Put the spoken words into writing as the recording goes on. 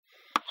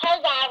Hey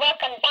y'all,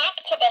 welcome back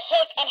to the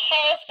His and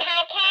Hers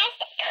podcast,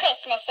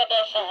 Christmas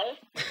edition.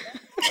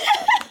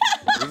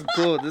 This is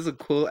cool. This is a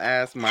cool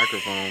ass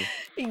microphone.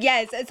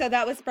 Yes, so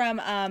that was from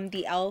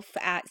the elf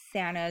at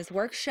Santa's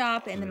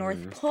workshop in the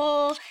North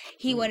Pole.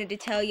 He wanted to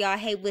tell y'all,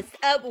 hey, what's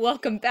up?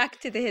 Welcome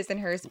back to the His and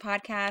Hers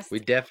podcast. We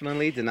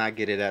definitely did not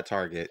get it at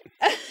Target.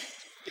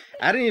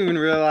 I didn't even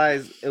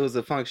realize it was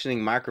a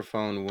functioning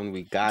microphone when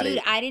we got it.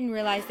 Dude, I didn't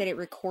realize that it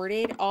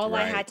recorded. All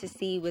I had to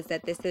see was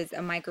that this is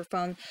a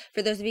microphone.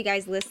 For those of you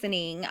guys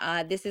listening,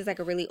 this is like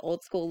a really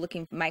old school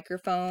looking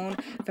microphone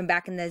from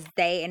back in this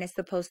day, and it's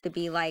supposed to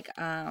be like,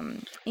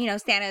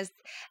 Santa's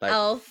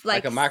elf,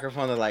 like a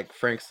microphone that like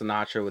Frank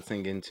Sinatra would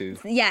sing into.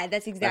 Yeah,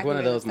 that's exactly like one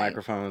of those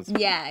microphones.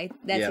 Yeah,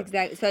 that's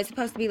exactly. So it's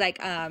supposed to be like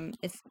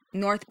it's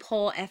North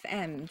Pole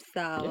FM.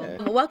 So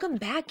welcome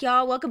back,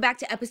 y'all. Welcome back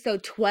to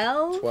episode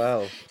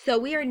 12. So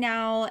we are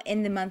now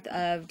in the month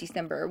of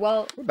December.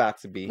 Well, we're about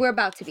to be.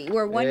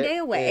 We're one day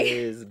away. It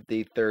is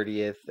the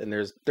 30th, and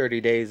there's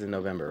 30 days in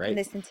November, right?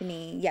 Listen to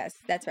me. Yes,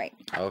 that's right.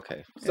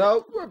 Okay,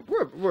 so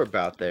we're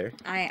about there.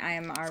 I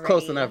am already. It's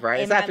close enough, right?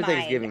 It's after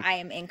Thanksgiving. I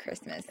am in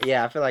Christmas.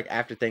 Yeah, I feel like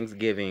after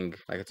Thanksgiving,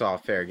 like it's all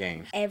fair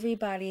game.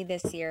 Everybody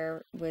this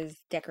year was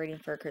decorating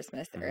for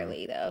Christmas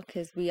early though,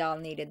 because we all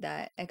needed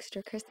that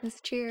extra Christmas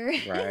cheer.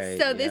 Right.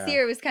 So this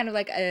year it was kind of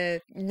like a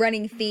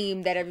running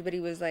theme that everybody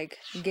was like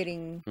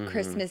getting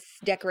Christmas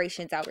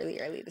decorations out really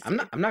early this year.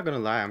 I'm not gonna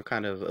lie, I'm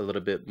kind of a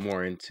little bit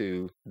more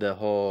into the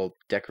whole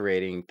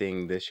decorating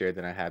thing this year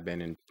than I have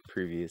been in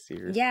previous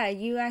years. Yeah,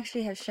 you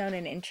actually have shown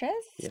an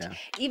interest. Yeah.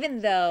 Even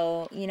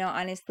though,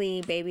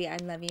 honestly, baby, I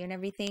love you and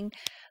everything,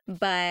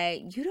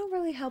 but you don't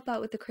really help out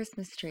with the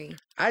Christmas tree.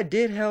 I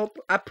did help.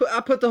 I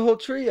put the whole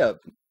tree up.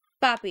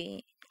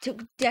 Papi, to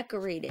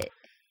decorate it.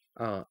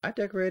 Oh, I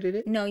decorated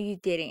it. No, you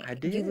didn't. I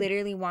did. You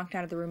literally walked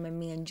out of the room and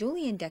me and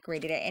Julian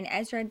decorated it, and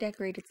Ezra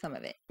decorated some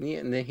of it. Yeah,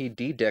 and then he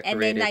de-decorated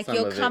and then like some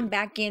you'll of come it.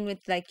 back in with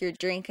like your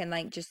drink and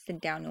like just sit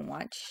down and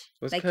watch.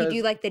 It's like you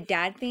do like the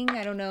dad thing.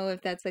 I don't know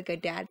if that's like a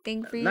dad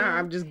thing for you. Nah,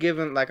 I'm just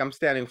giving, like, I'm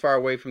standing far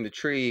away from the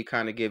tree,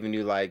 kind of giving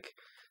you like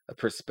a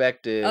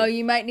perspective. Oh,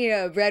 you might need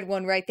a red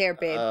one right there,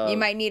 babe. You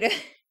might need a.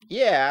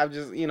 Yeah, I'm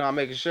just I'm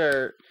making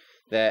sure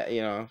that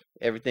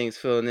everything's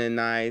feeling in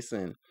nice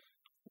and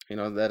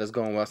that is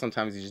going well.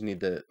 Sometimes you just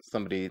need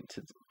somebody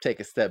to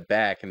take a step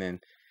back and then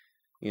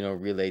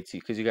relate to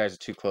you because you guys are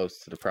too close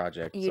to the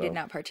project. You did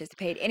not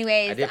participate.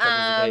 Anyways, I did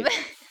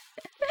participate.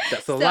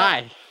 That's a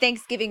lie.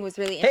 Thanksgiving was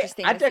really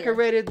interesting. I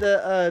decorated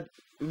the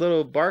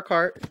little bar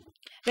cart.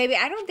 Baby,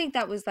 I don't think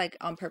that was like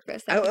on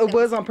purpose. It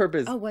was on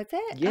purpose. Oh, was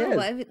it? Yes.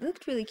 Oh, it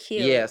looked really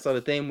cute. Yeah, so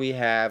the thing we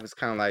have is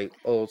kind of like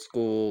old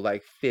school,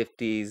 like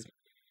 50s,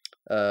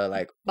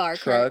 like bar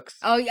trucks.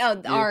 Oh, yeah,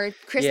 our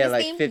Christmas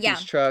like theme.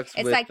 50s trucks.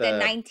 It's with, like the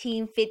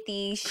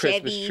 1950s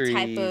Chevy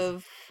type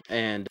of.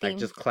 And like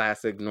just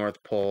classic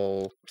North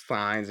Pole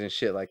signs and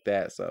shit like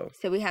that. So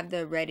we have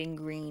the red and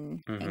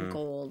green and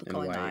gold and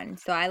going white. on.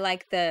 So I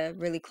like the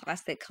really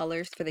classic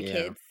colors for the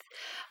kids.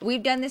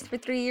 We've done this for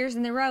 3 years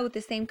in a row with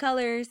the same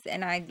colors,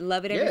 and I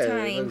love it every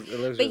time. It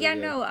looks but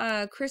really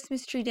good.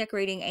 Christmas tree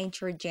decorating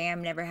ain't your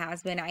jam. Never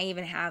has been. I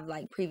even have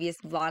like previous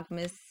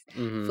Vlogmas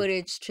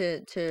footage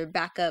to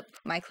back up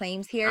my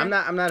claims here. I'm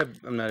not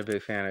a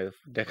big fan of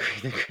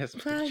decorating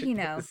Christmas trees.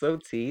 It's so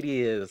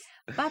tedious.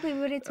 Bobby,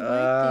 but it's worth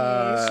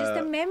it. It's just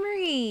a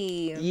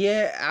memory.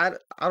 Yeah,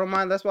 I don't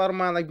mind. That's why I don't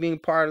mind like being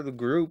part of the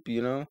group.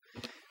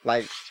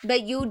 Like,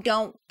 but you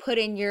don't put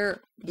in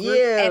your group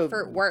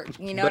effort work.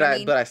 You know what I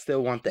mean? But I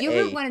still want the You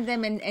A. were one of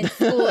them in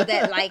school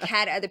that like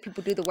had other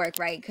people do the work,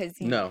 right? Because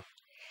no,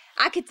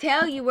 I could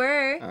tell you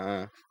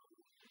were.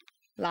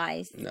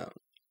 Lies. No.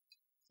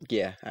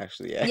 Yeah,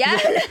 actually, yeah. Yeah.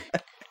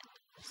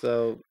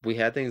 So we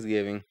had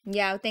Thanksgiving.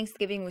 Yeah,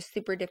 Thanksgiving was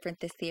super different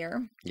this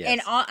year in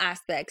Yes. all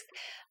aspects.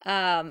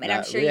 And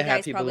I'm sure you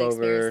guys probably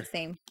experienced the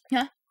same.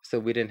 Huh? So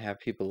we didn't have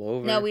people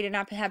over. No, we did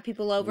not have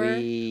people over.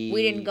 We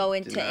didn't go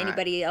into did not.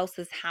 anybody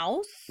else's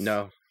house.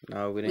 No,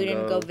 we didn't. We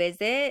didn't go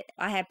visit.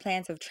 I had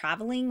plans of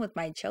traveling with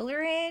my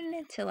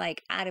children to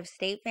like out of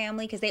state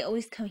family because they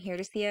always come here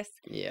to see us.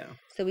 Yeah.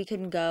 So we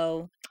couldn't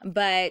go,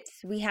 but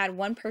we had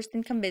one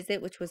person come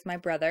visit, which was my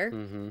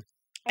brother.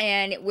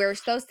 And we're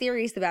so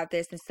serious about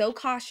this and so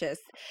cautious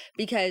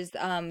because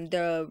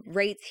the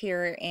rates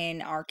here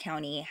in our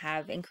county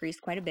have increased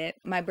quite a bit.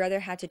 My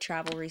brother had to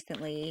travel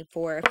recently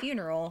for a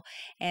funeral,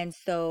 and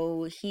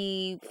so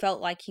he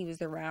felt like he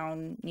was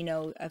around,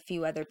 a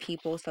few other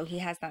people, so he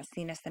has not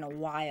seen us in a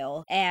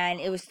while. And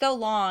it was so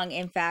long,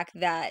 in fact,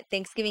 that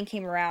Thanksgiving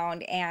came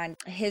around and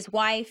his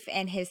wife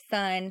and his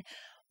son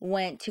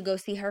went to go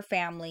see her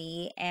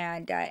family,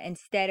 and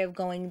instead of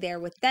going there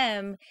with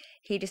them,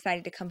 he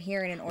decided to come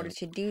here, and in order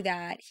to do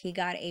that, he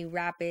got a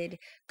rapid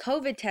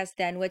COVID test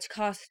done, which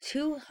cost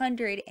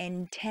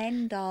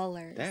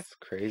 $210. That's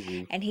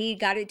crazy. And he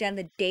got it done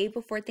the day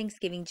before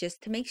Thanksgiving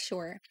just to make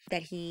sure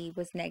that he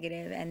was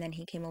negative, and then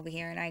he came over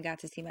here, and I got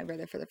to see my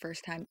brother for the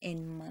first time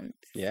in months.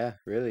 Yeah,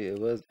 really, it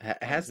was.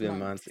 Has been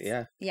months.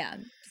 Yeah. Yeah.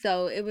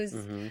 So it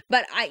was,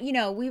 but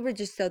we were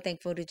just so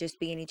thankful to just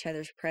be in each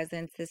other's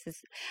presence.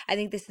 I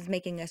think this this is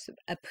making us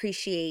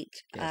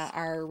appreciate Yes.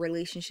 our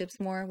relationships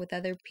more with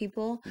other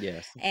people.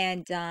 Yes.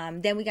 And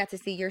then we got to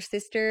see your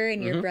sister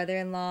and your Mm-hmm.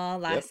 brother-in-law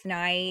Yep. last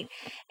night.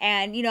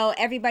 And, you know,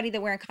 everybody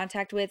that we're in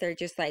contact with are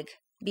just like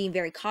being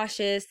very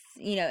cautious,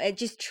 you know,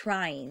 just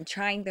trying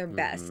their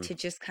best Mm-hmm. to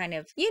just kind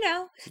of, you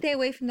know, stay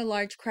away from the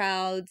large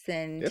crowds.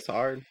 And It's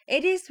hard.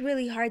 it is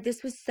really hard.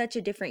 This was such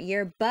a different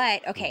year.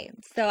 But okay,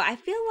 so I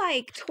feel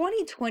like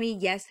 2020,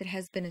 yes, it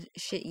has been a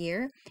shit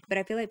year, but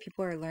I feel like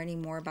people are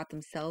learning more about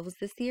themselves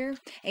this year,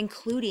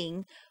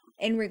 including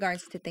in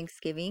regards to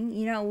Thanksgiving.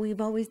 You know,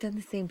 we've always done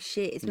the same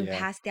shit. It's been Yeah.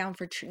 passed down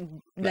for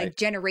Like, like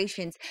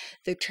generations.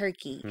 The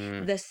turkey,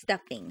 mm, the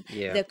stuffing,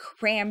 yeah. the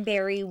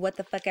cranberry, what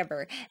the fuck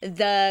ever,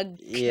 the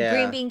green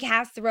Yeah. bean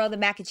casserole, the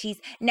mac and cheese.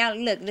 Now,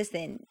 look,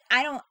 listen,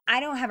 I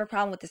don't have a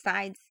problem with the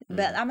sides,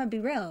 but Mm. I'm gonna be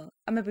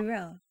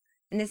real.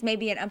 And this may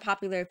be an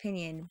unpopular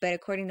opinion, but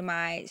according to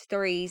my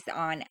stories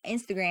on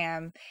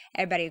Instagram,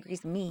 everybody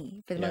agrees with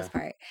me for the Yeah. most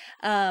part.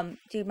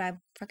 Dude, my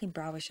fucking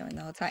bra was showing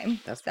the whole time.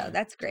 That's So fine.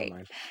 that's I don't great.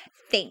 mind.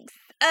 Thanks.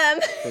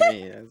 For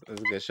me, that's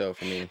a good show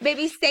for me.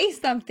 Baby, say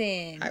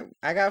something.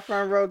 I got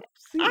front row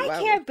seat. I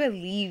Why- can't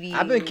believe you.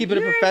 I've been keeping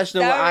it You're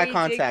professional with so eye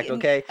contact,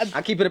 ridiculous. okay?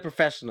 I keep it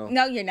professional.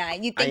 No, you're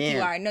not. You I think you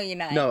am. are. No, you're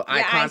not. No, eye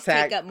your contact,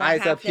 eyes take up more eyes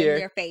half up than here.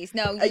 your face.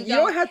 No, You you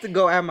don't have to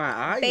go at my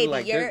eyes. Baby,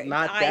 like, your they're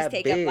not eyes that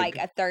take big. up like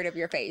a third of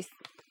your face.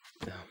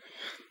 Oh.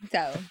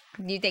 So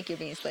you think you're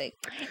being slick.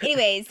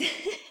 Anyways.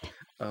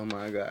 Oh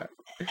my god,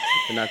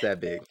 they're not that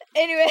big.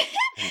 Anyway,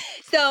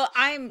 so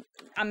I'm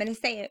gonna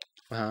say it.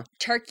 Uh-huh.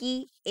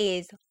 Turkey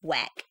is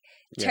whack.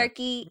 Yeah.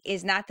 Turkey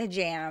is not the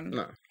jam.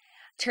 No,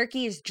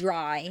 Turkey is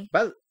dry.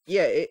 but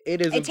yeah,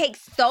 it is. It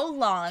takes so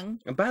long.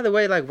 And by the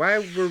way, like, why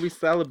were we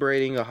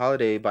celebrating a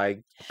holiday by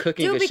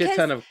cooking Dude, a shit because-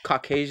 ton of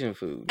Caucasian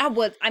food?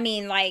 I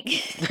mean, like,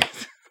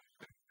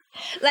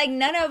 like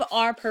none of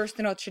our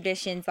personal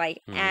traditions,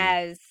 like Mhm.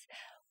 as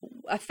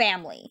a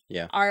family,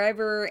 Yeah. are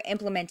ever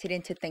implemented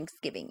into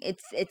Thanksgiving.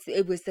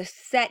 It was a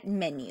set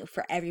menu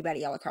for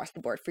everybody all across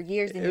the board for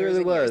years and It years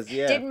really and years. was,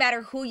 yeah. Didn't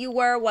matter who you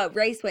were, what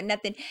race, what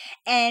nothing.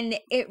 And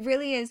it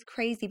really is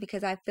crazy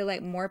because I feel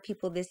like more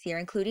people this year,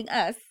 including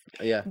us,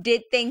 Yeah.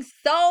 did things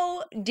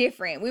so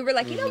different. We were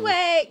like, you know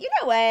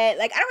Mhm. what?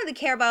 Like, I don't really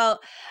care about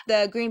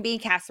the green bean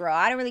casserole.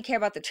 I don't really care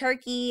about the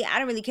turkey. I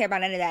don't really care about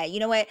none of that. You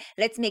know what?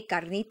 Let's make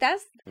carnitas,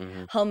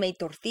 Hmm. homemade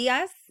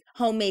tortillas,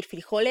 homemade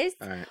frijoles,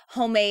 All right.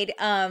 homemade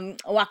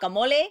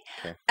guacamole.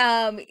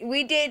 Okay.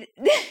 We did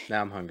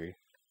Now I'm hungry.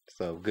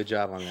 So good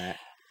job on that.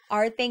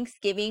 our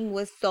Thanksgiving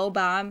was so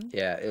bomb.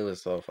 Yeah, it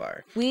was so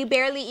far. We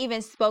barely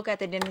even spoke at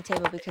the dinner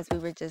table because we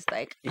were just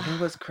like, You know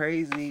what's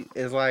crazy?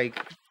 It's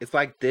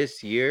like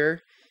this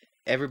year,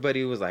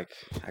 everybody was like,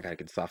 I gotta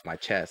get this off my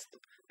chest.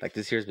 Like,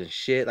 this year's been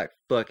shit. Like,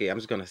 fuck it, I'm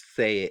just gonna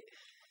say it.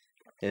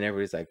 And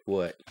everybody's like,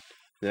 what?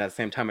 Then at the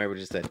same time,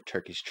 everybody just said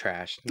turkey's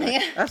trash. Like,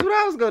 Yeah. That's what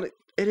I was gonna.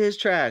 It is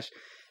trash.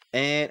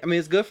 And I mean,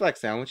 it's good for like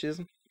sandwiches.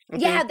 I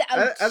yeah, think.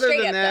 Other straight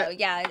than up that, though.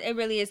 Yeah, it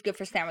really is good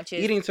for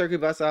sandwiches. eating turkey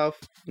by itself,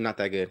 not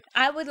that good.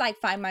 I would like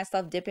find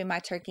myself dipping my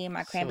turkey in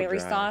my So cranberry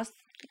dry. sauce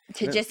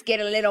to Yeah. just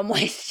get a little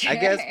moisture. I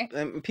guess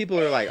people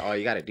are like, oh,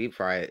 you gotta deep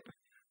fry it.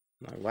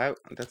 Like, why?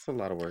 That's a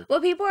lot of work.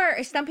 Well,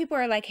 some people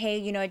are like, hey,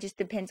 you know, it just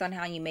depends on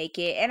how you make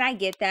it. And I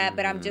get that,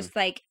 but I'm Mhm. just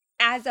like,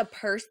 as a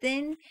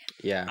person,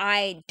 Yeah.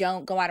 I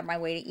don't go out of my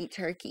way to eat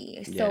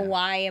turkey. So Yeah.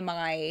 why am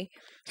I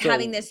So-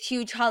 having this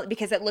huge holiday?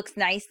 Because it looks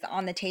nice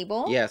on the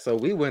table. Yeah, so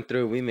we went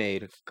through. We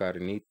made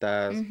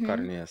carnitas, Mhm.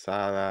 carne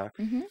asada.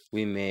 Mhm.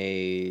 We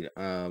made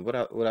what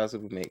else? What else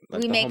did we make?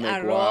 Like We the make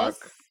homemade arroz, rice.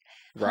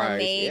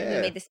 homemade. Yeah.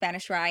 We made the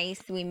Spanish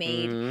rice. We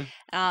made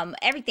Mhm.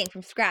 everything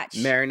from scratch.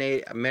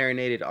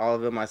 Marinated all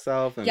of it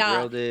myself and Y'all,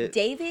 grilled it.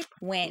 David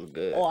went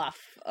good. off.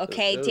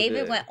 Okay, it was David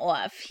good. went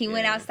off. He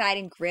went Yeah. outside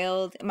and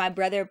grilled. My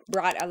brother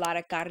brought a lot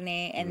of carne,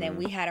 and then Mhm.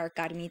 we had our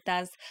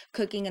carnitas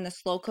cooking in the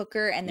slow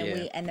cooker, and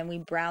then Yeah. we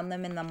browned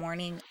them in the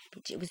morning.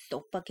 Bitch, it was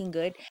so fucking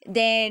good.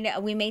 Then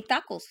we made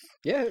tacos,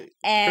 Yeah,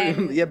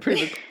 and yeah,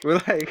 pretty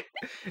much.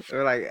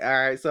 We're like, all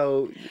right.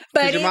 So, 'cause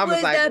but your it mom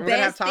was like, the we're gonna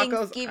have best tacos.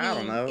 Thanksgiving. I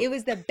don't know. It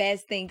was the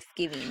best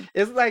Thanksgiving.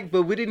 It's like,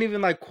 but we didn't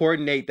even like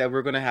coordinate that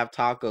we're gonna have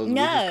tacos. We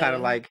just kind No.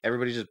 of like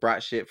everybody just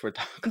brought shit for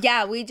tacos.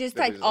 Yeah, we just It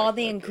like was all like,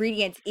 the fuck it.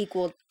 ingredients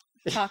equaled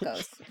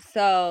tacos.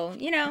 So,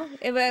 you know,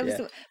 it was,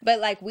 Yeah. but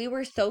like we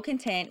were so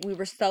content. We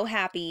were so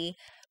happy.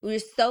 We were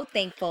so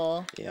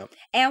thankful. Yep.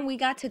 And we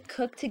got to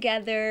cook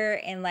together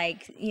and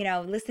like, you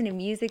know, listen to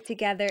music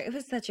together. It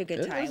was such a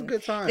good It time. was a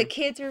good time. The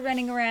kids were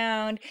running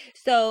around.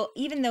 So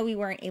even though we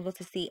weren't able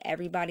to see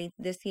everybody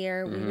this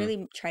year, we Mhm.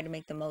 really tried to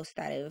make the most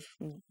out of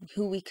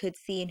who we could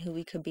see and who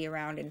we could be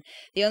around. And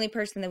the only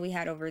person that we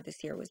had over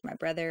this year was my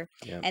brother.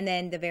 Yep. And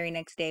then the very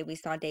next day we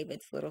saw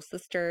David's little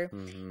sister,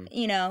 Mhm.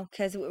 you know,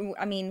 because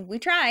I mean, we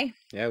try.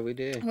 Yeah, we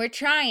did. We're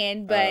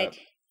trying, but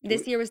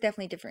this we- year was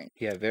definitely different.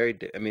 Yeah,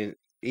 I mean,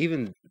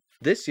 even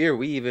this year,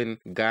 we even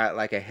got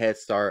like a head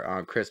start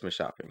on Christmas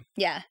shopping.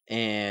 Yeah.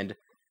 And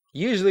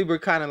usually we're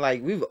kind of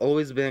like, we've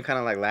always been kind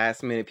of like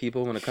last minute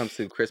people when it comes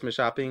to Christmas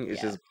shopping.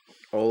 It's Yeah. just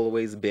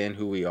always been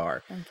who we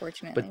are.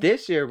 Unfortunately. But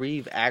this year,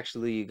 we've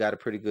actually got a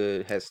pretty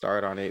good head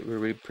start on it.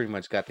 We pretty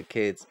much got the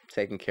kids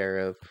taken care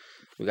of.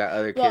 We got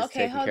other Well, kids okay,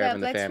 taken hold care of up.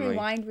 in the Let's family.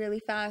 rewind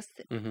really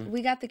fast. Hmm.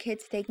 We got the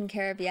kids taken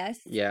care of, yes?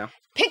 Yeah.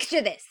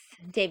 Picture this.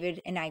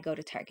 David and I go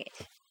to Target.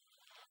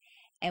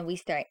 And we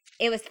start.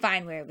 It was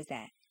fine where it was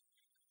at.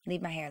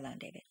 Leave my hair alone,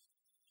 David.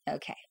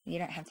 Okay. You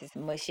don't have to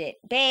mush it.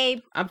 Babe,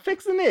 I'm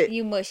fixing it.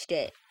 you mushed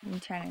it. I'm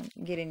trying to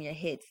get in your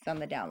hits on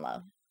the down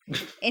low.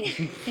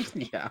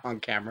 Yeah, on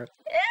camera.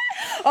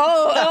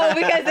 Oh,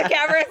 because the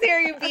camera's here,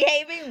 you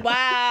behaving?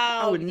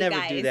 Wow. I would you never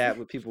do guys. that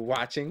with people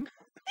watching.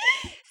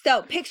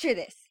 So picture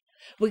this.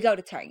 We go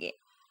to Target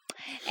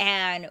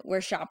and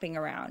we're shopping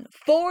around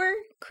for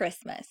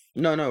Christmas.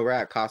 No, we're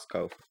at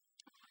Costco.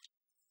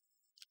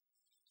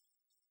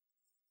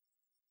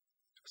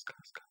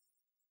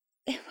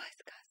 It was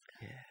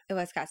Costco. Yeah. It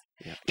was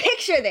Costco. Yeah.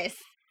 Picture this.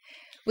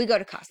 We go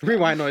to Costco.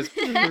 Rewind noise.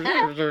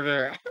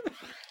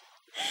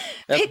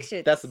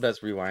 Picture That's the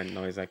best rewind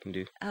noise I can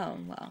do Oh,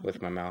 well.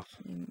 with my mouth.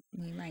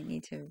 We might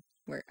need to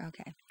work.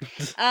 Okay.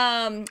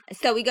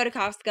 So we go to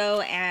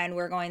Costco and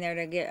we're going there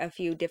to get a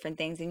few different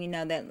things. And you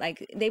know that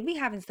like they be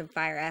having some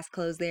fire ass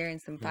clothes there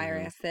and some fire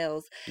ass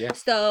sales. Yeah.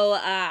 So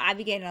I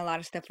be getting a lot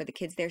of stuff for the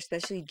kids there,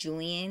 especially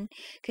Julian,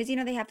 because you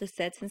know they have the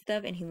sets and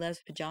stuff, and he loves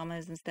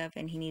pajamas and stuff,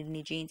 and he needed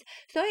new jeans.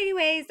 So,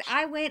 anyways,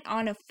 I went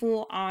on a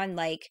full on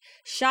like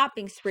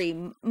shopping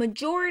spree,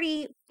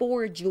 majority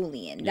for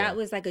Julian. Yeah. That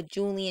was like a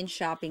Julian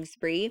shopping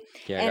spree.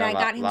 Yeah, And I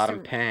got a him lot some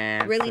of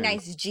pants. Really and-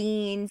 nice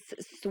jeans,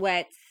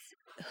 sweats,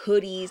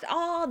 hoodies,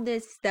 all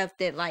this stuff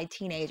that like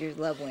teenagers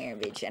love wearing,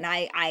 bitch. And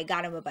I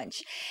got him a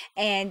bunch.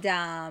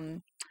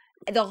 And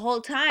the whole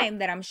time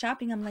that I'm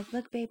shopping, I'm like,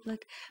 look, babe,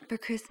 look, for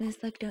Christmas,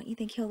 look, don't you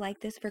think he'll like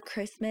this for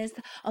Christmas?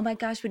 Oh my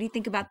gosh, what do you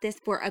think about this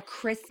for a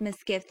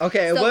Christmas gift?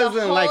 Okay, it So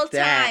wasn't like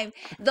that.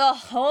 The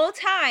whole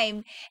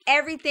time,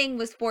 everything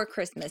was for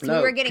Christmas. No,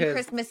 We were getting 'cause-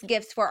 Christmas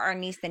gifts for our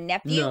niece and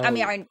nephew. I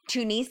mean, No. our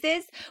two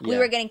nieces. We Yeah.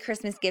 were getting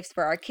Christmas gifts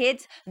for our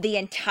kids. The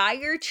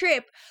entire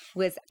trip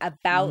was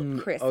about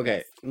Christmas.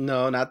 Okay,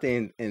 no, not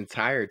the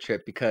entire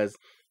trip, because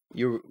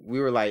we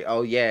were like,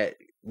 oh yeah,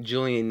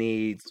 Julian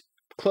needs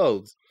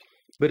clothes,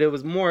 but it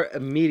was more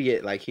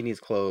immediate. Like he needs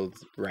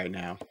clothes right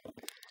now,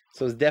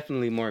 so it's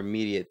definitely more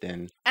immediate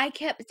than. I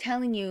kept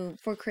telling you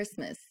for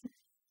Christmas.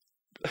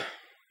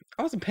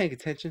 I wasn't paying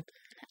attention.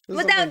 There's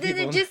Well, so now, many then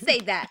people- just say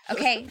that,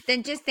 okay?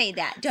 Then just say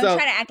that. Don't So-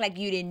 try to act like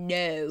you didn't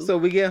know. So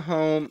we get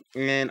home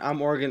and I'm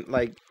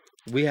like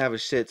we have a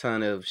shit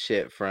ton of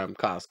shit from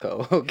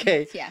Costco.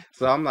 Okay. Yeah.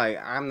 So I'm like,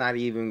 I'm not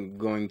even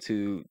going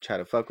to try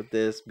to fuck with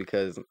this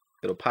because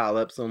it'll pile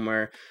up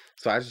somewhere.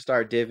 So I just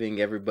start divvying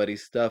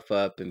everybody's stuff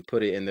up and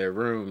put it in their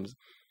rooms.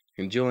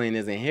 And Julian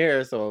isn't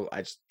here, so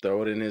I just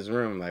throw it in his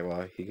room. Like,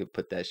 well, he could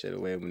put that shit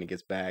away when he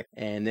gets back.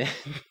 And then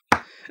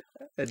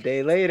a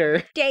day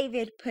later,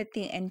 David put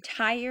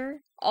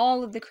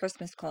all of the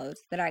Christmas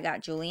clothes that I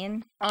got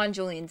Julian on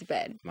Julian's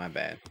bed. my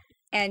bad.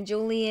 And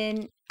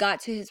Julian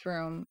got to his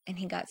room and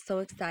he got so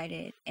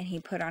excited and he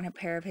put on a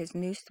pair of his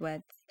new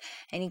sweats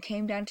and he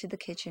came down to the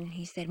kitchen and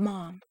he said,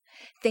 Mom,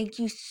 thank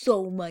you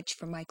so much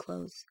for my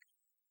clothes.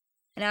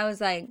 And I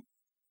was like,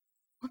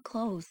 what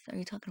clothes are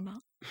you talking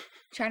about?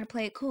 Trying to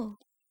play it cool,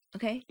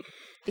 okay?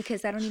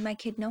 Because I don't need my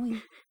kid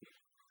knowing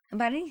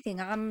about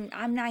anything.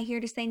 I'm not here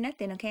to say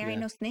nothing, okay? I ain't Yeah.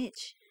 no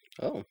snitch.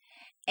 Oh,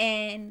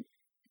 And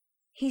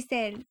he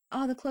said,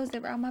 all the clothes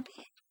that were on my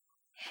bed.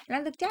 And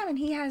I looked down and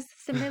he has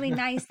some really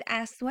nice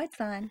ass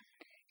sweats on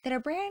that are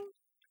brand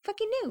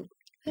fucking new.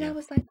 And I Yeah.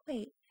 was like,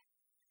 wait,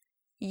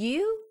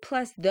 you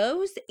plus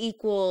those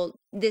equal,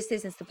 this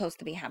isn't supposed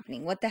to be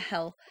happening. What the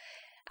hell?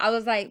 I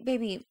was like,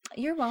 baby,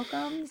 you're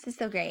welcome. This is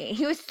so great.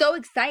 He was so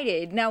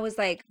excited. And I was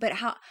like, but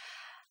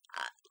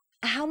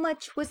how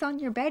much was on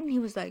your bed? And he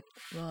was like,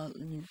 well,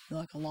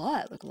 like a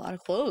lot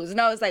of clothes. And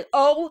I was like,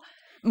 oh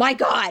my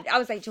God. I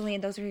was like,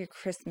 Julian, those are your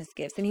Christmas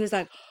gifts. And he was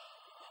like,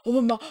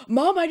 oh,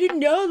 Mom, I didn't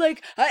know.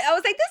 Like, I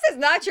was like, this is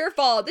not your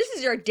fault. This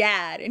is your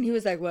dad. And he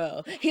was like,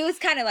 well, he was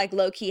kind of like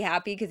low key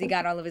happy because he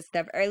got all of his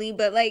stuff early.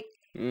 But like,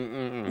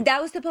 mm-mm.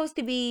 that was supposed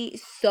to be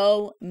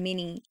so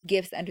many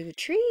gifts under the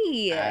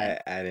tree. I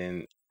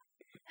didn't.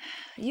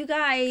 You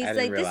guys, I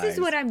like, didn't this is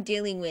what realize. I'm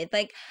dealing with.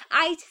 Like,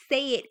 I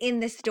say it in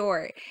the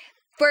store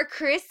for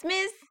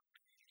Christmas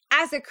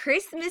as a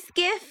Christmas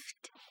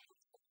gift.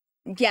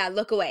 Yeah,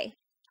 look away.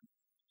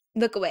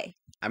 Look away.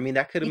 I mean,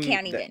 that could have. You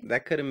can't even.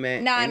 That could have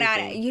meant. No,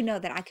 anything. you know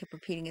that I kept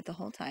repeating it the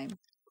whole time.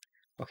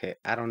 Okay,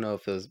 I don't know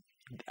if it was.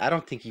 I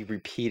don't think you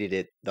repeated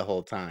it the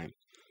whole time.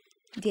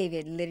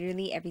 David,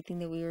 literally everything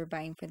that we were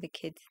buying for the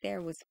kids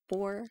there was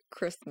for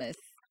Christmas.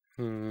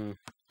 Hmm,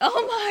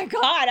 Oh my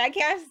God, I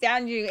can't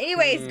stand you.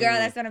 Anyways, girl, Mm.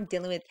 that's what I'm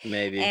dealing with.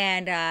 maybe.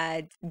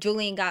 And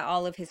Julian got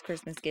all of his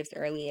Christmas gifts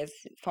early as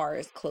far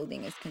as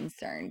clothing is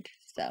concerned.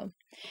 So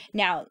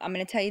now I'm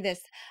going to tell you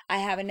this. I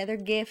have another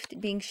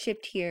gift being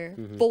shipped here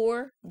Mhm.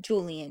 for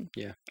Julian.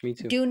 Yeah, me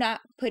too. Do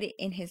not put it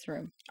in his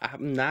room.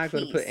 I'm not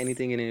going to put please.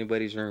 anything in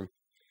anybody's room.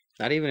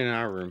 Not even in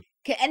our room.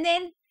 'Kay, and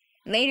then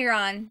later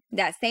on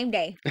that same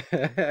day,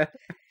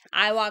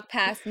 I walked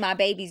past my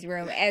baby's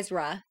room,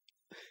 Ezra,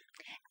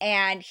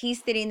 and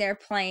he's sitting there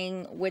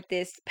playing with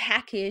this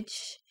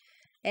package.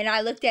 And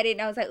I looked at it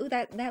and I was like, ooh,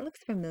 that looks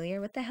familiar.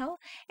 What the hell?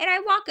 And I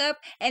walk up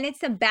and it's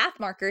some bath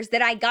markers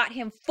that I got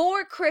him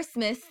for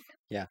Christmas.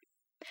 Yeah.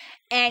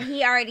 And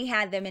he already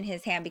had them in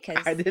his hand because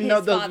I didn't his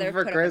know those father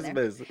were for put 'em in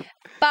there. Christmas.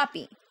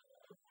 Boppy.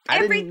 I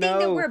didn't Everything that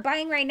know. we're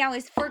buying right now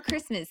is for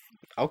Christmas.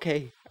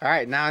 Okay. All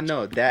right. Now I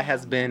know that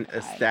has Oh my been God.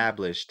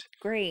 established.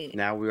 Great.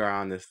 Now we are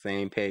on the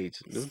same page.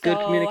 This is So good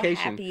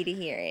communication. happy to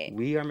hear it.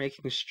 We are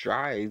making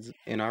strides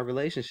in our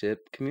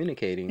relationship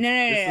communicating. No,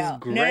 This is no.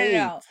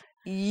 great.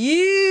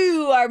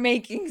 You are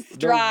making No, we are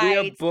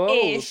strides both.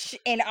 ish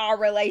in our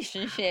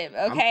relationship.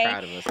 I'm Okay.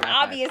 proud of us. High five.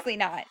 Obviously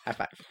not. High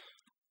five.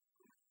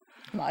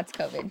 Well, it's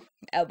COVID.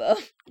 Elbow.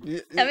 Y-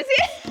 Let me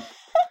see.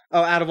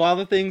 Oh, out of all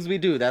the things we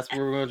do, that's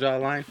where we're gonna draw a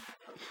line.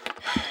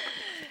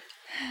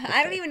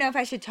 I don't even know if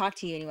I should talk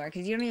to you anymore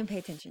because you don't even pay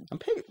attention. I'm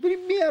paying. What do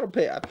you mean I don't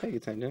pay? I pay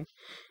attention.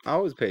 I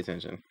always pay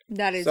attention.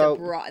 That is So-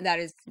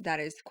 that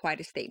is quite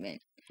a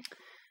statement.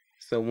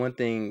 So one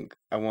thing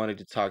I wanted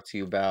to talk to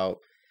you about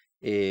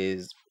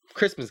is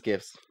Christmas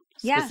gifts,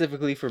 Yeah.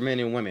 specifically for men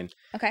and women.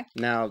 Okay.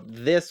 Now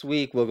this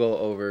week we'll go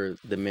over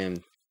the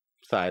men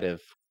side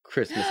of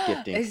Christmas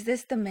gifting. Is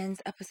this the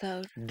men's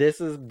episode? This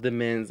is the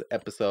men's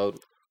episode.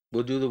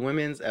 We'll do the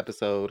women's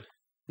episode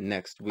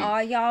next week.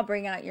 All y'all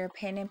bring out your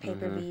pen and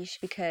paper, Mhm. biche,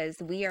 because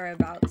we are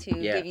about to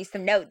Yeah. give you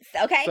some notes.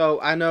 Okay. So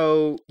I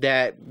know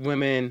that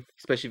women,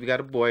 especially if you got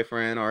a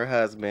boyfriend or a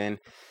husband,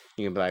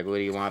 you can be like, "What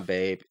do you want,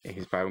 babe?" And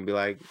he's probably gonna be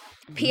like,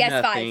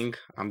 PS5. "Nothing.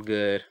 I'm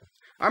good."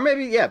 Or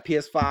maybe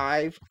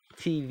PS5,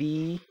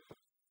 TV,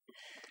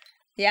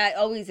 Yeah,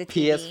 always a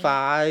TV.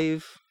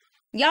 PS5,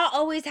 Y'all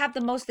always have the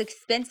most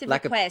expensive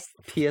Like a- requests.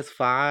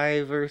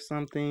 PS5 or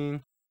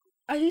something.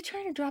 Are you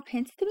trying to drop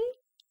hints to me?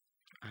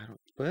 I don't.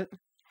 What?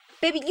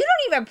 Baby, you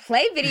don't even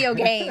play video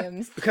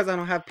games. Because I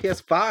don't have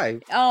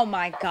PS5. Oh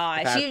my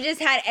gosh. had- You just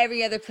had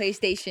every other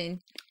PlayStation.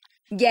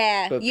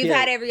 Yeah, But you've PS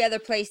had every other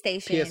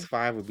PlayStation.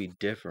 PS5 would be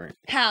different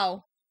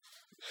How?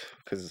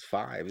 because it's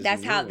 5. It's a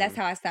That's new how one.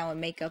 I sound with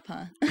makeup,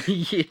 huh?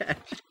 Yeah.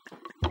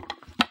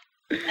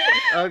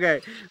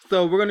 Okay,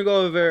 so we're gonna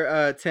go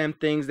over 10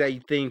 things that you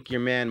think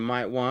your man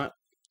might want,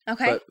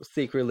 Okay. but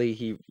secretly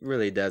he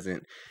really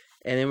doesn't,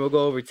 and then we'll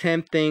go over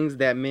 10 things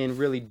that men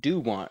really do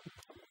want.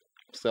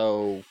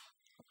 So,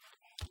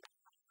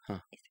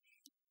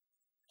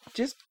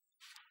 just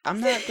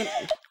I'm not gonna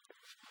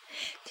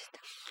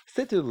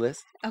sit through the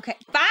list. Okay,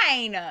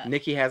 fine.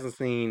 Nikki hasn't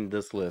seen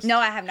this list. No,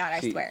 I have not, I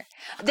She- swear.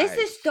 This I-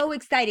 is so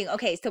exciting.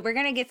 Okay, so we're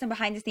gonna get some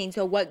behind the scenes.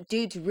 So what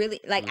dudes really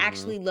like Mhm.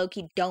 actually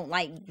low-key don't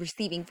like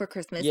receiving for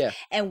Christmas, Yeah.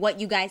 and what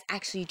you guys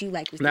actually do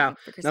like receiving Now,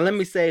 for Christmas. now let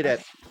me say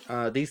that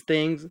Okay. these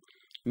things,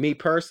 me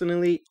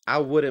personally, I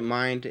wouldn't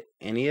mind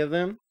any of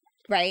them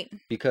Right,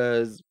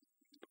 because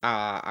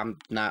I'm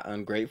not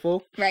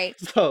ungrateful. right.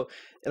 So,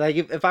 like,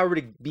 if I were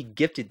to be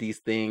gifted these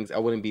things, I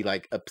wouldn't be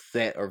like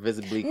upset or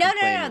visibly No,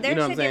 complaining. there's you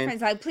know what a I'm saying?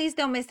 difference. Like, please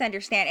don't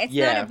misunderstand. It's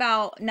Yeah. not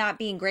about not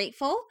being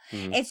grateful.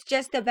 Mhm. It's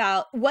just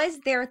about was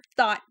there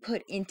thought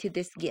put into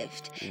this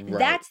gift.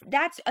 Right.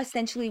 That's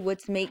essentially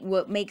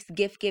what makes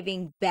gift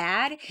giving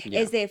bad Yeah.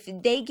 is if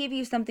they give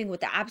you something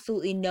with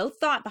absolutely no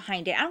thought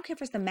behind it. I don't care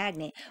if it's a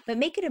magnet, but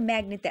make it a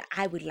magnet that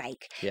I would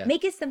like. Yeah.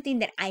 Make it something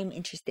that I'm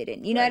interested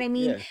in. You know what I Right,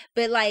 mean? yeah.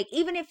 But like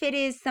even if it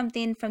is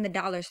something from the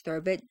dollar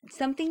store, but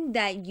something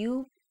that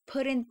you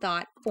put in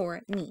thought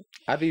for me.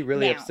 I'd be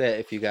really Now. upset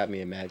if you got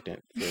me a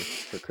magnet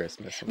for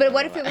Christmas. I'm But not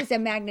what gonna if it lie. was a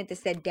magnet that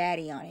said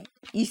daddy on it?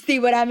 You see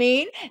what I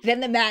mean?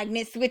 Then the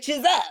magnet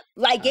switches up.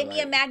 Like, give me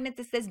a like- magnet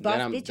that says boss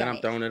then bitch I'm on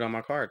it. throwing it on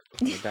my card.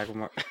 On the back of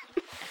my...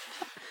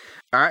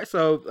 All right,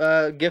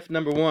 so gift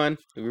number 1,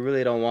 we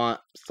really don't want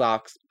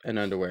socks and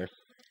underwear.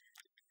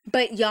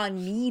 But y'all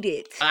need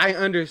it. I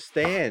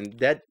understand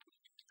that.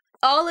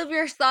 All of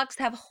your socks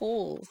have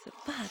holes.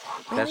 Fuck,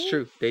 That's really?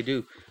 true. They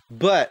do.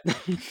 But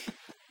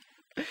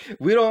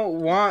we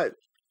don't want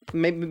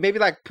maybe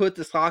like put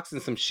the socks in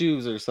some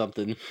shoes or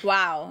something.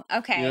 Wow.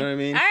 Okay. You know what I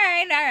mean? All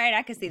right.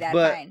 I can see that.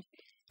 But- Fine.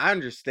 I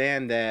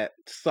understand that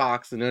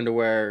socks and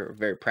underwear are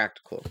very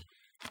practical.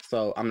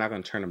 So I'm not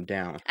going to turn them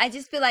down. I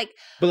just feel like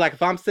But like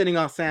if I'm sitting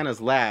on Santa's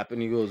lap and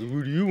he goes,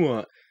 "What do you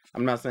want?"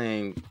 I'm not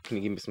saying, "Can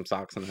you give me some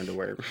socks and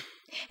underwear?"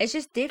 it's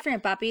just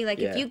different, Poppy. Like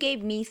if Yeah. you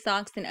gave me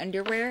socks and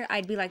underwear,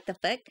 I'd be like, the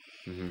fuck?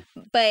 Mhm,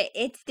 But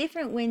it's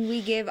different when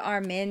we give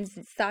our men's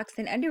socks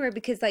and underwear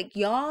because like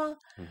y'all,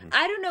 mhm.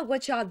 I don't know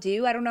what y'all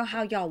do. I don't know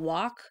how y'all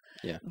walk.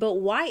 Yeah. But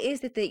why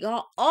is it that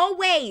y'all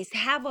always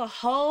have a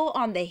hole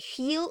on the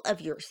heel of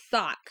your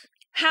sock?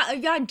 How are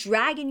y'all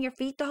dragging your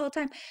feet the whole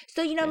time?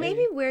 So you know, maybe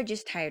Hey. we're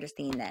just tired of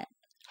seeing that.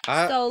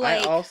 I So,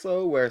 like-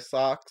 also wear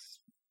socks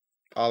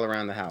all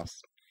around the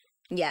house.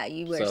 Yeah,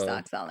 you wear So,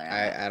 socks all around.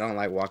 I don't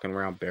like walking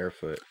around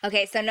barefoot.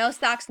 Okay, so no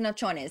socks, no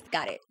chones.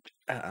 Got it.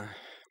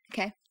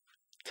 Okay.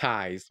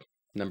 Ties,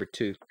 number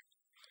 2.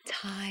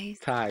 Ties.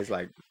 Ties,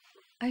 like,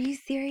 Are you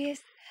serious?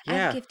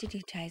 yeah. I've gifted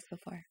you ties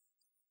before.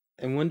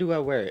 And when do I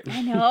wear it?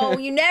 I know.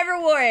 You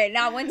never wore it.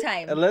 Not one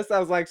time. Unless I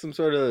was like some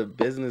sort of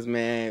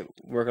businessman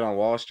working on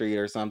Wall Street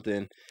or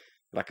something,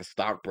 like a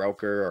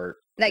stockbroker or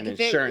Like an if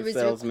it insurance was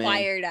salesman.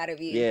 required out of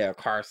you. Yeah, a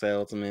car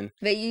salesman.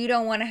 But you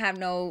don't want to have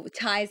no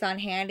ties on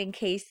hand in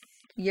case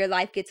your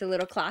life gets a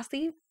little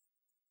classy.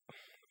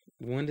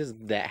 When does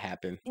that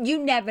happen? You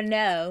never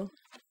know.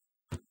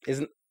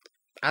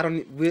 I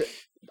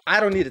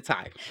don't need a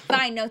tie.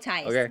 Fine, no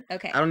ties. Okay.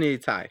 Okay. I don't need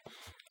a tie.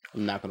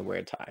 I'm not gonna wear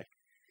a tie.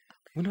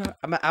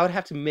 I would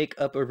have to make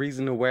up a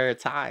reason to wear a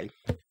tie.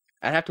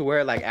 I'd have to wear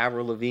it like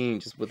Avril Lavigne,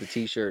 just with a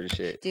t-shirt and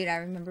shit. Dude, I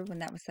remember when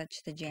that was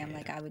such the jam. Yeah,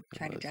 like I would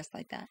try to dress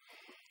like that.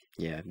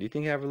 Yeah. Do you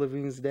think Avril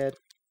Lavigne's dead?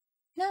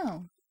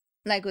 No.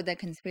 Like with the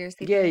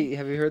conspiracy Yeah. theory.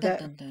 Have you heard Dun, that?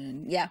 dun,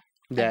 dun. Yeah.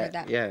 That,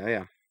 that.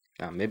 Yeah.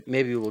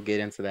 Maybe we'll get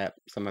into that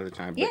some other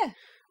time. But,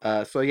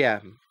 Yeah. So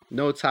yeah,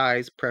 no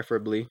ties,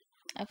 preferably.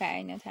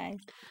 Okay, no ties.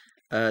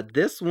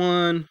 This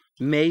one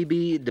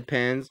maybe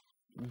depends.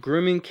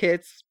 Grooming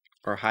kits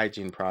or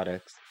hygiene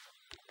products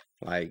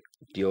like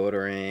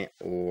deodorant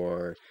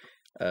or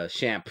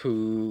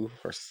shampoo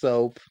or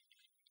soap,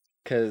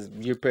 because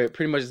you're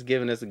pretty much just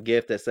giving us a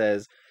gift that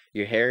says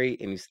you're hairy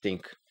and you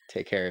stink.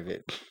 Take care of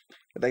it.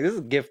 Like, this is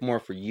a gift more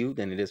for you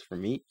than it is for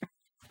me.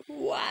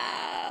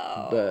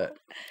 Wow. But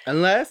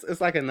unless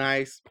it's like a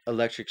nice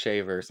electric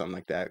shaver or something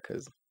like that,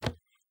 because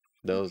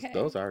those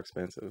are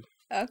expensive.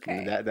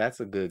 Okay. That's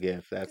a good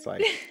gift. That's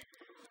like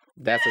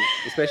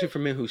especially for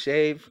men who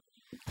shave.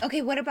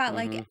 Okay, what about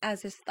like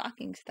as a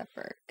stocking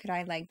stuffer? Could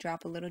I like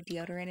drop a little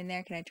deodorant in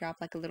there? Can I drop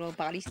like a little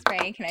body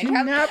spray? Can I Do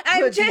drop? not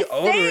I'm put just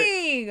deodorant.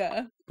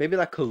 saying. Maybe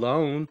like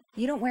cologne.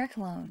 You don't wear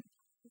cologne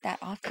that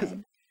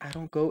often. I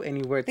don't go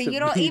anywhere But to you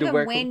don't need to even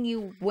wear when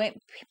you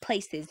went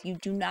places, you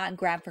do not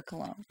grab for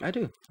cologne. I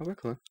do. I wear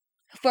cologne.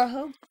 For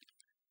who?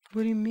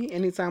 What do you mean?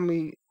 Anytime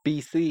we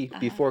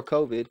before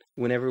COVID,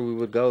 whenever we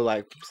would go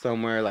like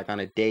somewhere like on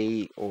a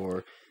date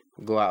or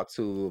go out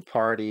to a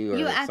party or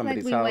You act like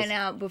somebody's we house, went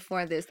out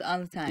before this all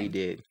the time. we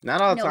did.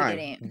 Not all the No, we time,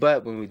 didn't.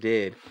 but when we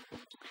did,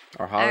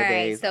 our All right,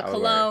 holidays. so I would wear it.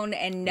 cologne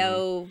and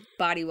no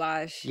body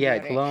wash. Yeah,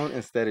 deodorant. cologne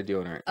instead of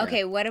deodorant. yeah.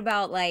 Okay, what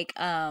about like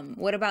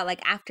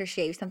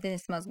aftershave, something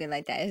that smells good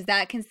like that? Is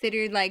that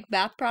considered like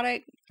bath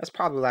product? That's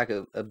probably like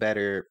a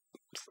better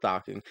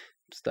stocking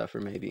stuffer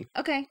maybe.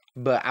 Okay.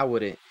 But I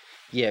wouldn't.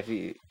 Yeah, if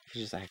you're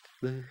just like,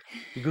 "Ugh,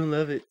 you're gonna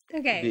love it.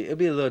 Okay. It'll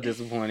be a little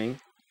disappointing.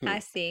 I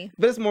see.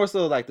 But it's more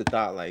so like the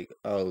thought, like,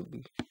 oh,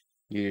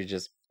 you're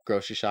just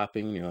grocery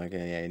shopping. And you're like, yeah,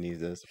 it needs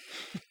this.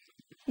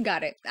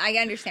 Got it. I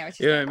understand what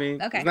You you're know what I saying.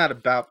 mean? Okay. It's not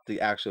about the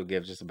actual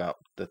gift, just about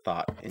the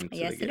thought into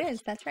Yes, the it gift.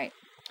 is. That's right.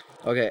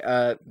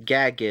 Okay,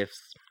 gag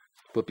gifts,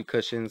 whoopee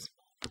cushions,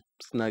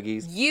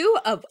 snuggies, You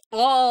of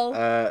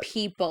all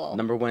people.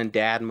 number one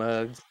dad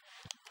mugs,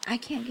 I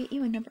can't get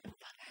you a number. Fuck,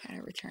 I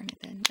gotta return it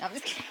then. No, I'm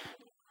just kidding.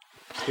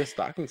 good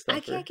stocking stuffer.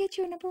 I can't get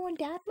you a number one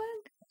dad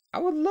mug. I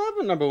would love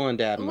a number one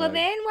dad Well, mug.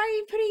 then why are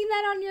you putting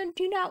that on your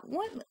do not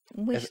want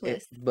wish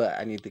list? But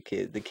I need the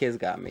kids. The kids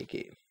gotta make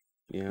it.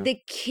 You know?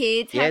 The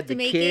kids Yeah, have the to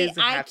make kids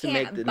it. I have to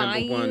make can't the buy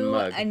number one you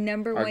mug a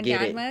number or one get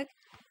dad it. mug.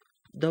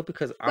 No,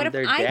 because What I'm if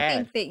their I dad.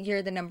 think that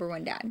you're the number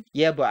one dad?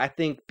 Yeah, but I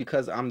think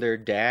because I'm their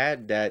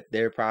dad, that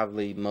they're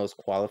probably most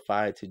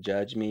qualified to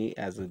judge me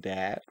as a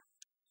dad.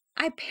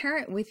 I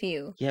parent with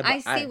you. Yeah,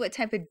 I but see what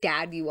type of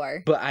dad you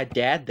are. But I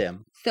dad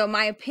them. So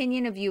my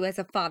opinion of you as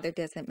a father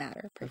doesn't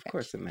matter. Of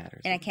course it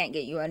matters. And I can't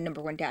get you a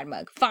number one dad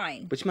mug.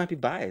 Fine. But you might be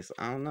biased.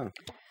 I don't know.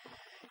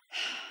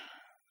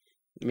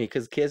 I mean,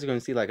 because kids are going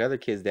to see like other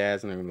kids'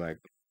 dads, and they're gonna be like,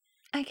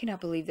 I cannot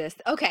believe this.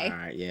 Okay. all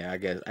right, yeah, I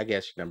guess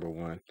you're number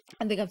one.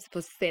 I think I'm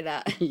supposed to say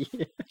that.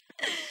 Yeah.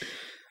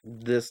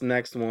 This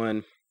next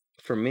one,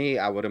 for me,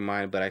 I wouldn't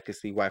mind, but I could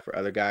see why for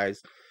other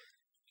guys,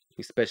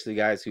 especially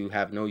guys who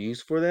have no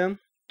use for them,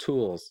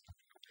 tools.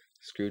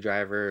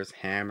 Screwdrivers,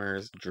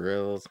 hammers,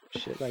 drills,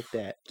 shit like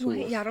that. Tools.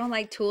 What, y'all don't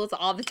like tools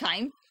all the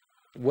time?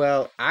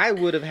 Well, I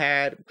would have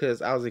had,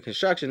 because I was in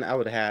construction, I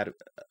would have had,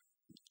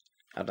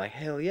 I'd be like,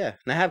 hell yeah.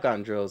 And I have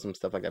gotten drills and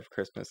stuff like that for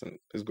Christmas, and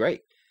it's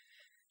great.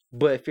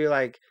 But if you're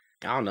like,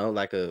 I don't know,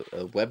 like a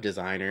web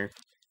designer,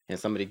 and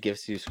somebody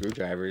gives you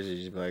screwdrivers, you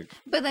just be like,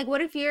 But like, what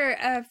if you're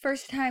a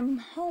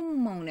first-time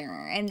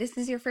homeowner and this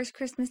is your first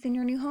Christmas in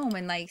your new home,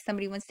 and like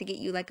somebody wants to get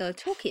you like a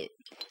toolkit?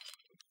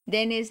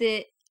 Then is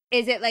it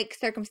like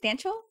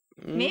circumstantial?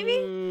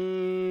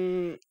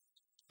 Maybe.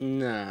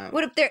 Nah.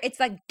 What if it's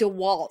like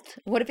DeWalt?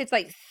 What if it's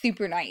like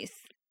super nice?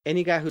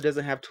 Any guy who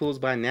doesn't have tools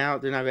by now,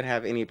 they're not gonna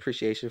have any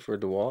appreciation for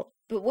DeWalt.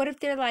 But what if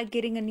they're like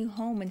getting a new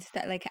home and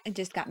stuff? Like, I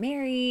just got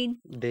married.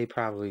 They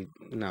probably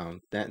no.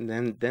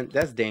 Then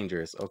that's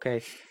dangerous.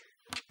 Okay.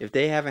 If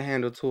they haven't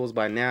handled tools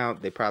by now,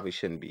 they probably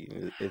shouldn't be.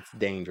 It's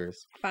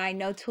dangerous. Fine,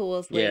 no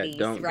tools, Yeah, ladies.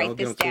 don't Write give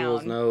this him tools.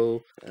 down.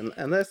 No,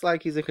 unless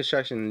like he's in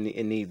construction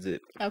and needs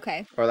it,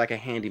 Okay. or like a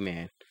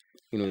handyman,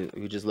 you know,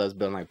 who just loves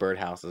building like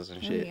birdhouses and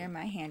Oh, shit. you're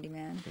my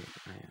handyman.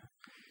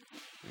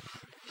 Yeah.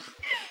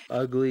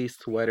 Ugly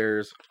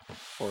sweaters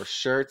or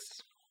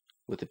shirts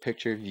with a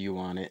picture of you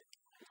on it.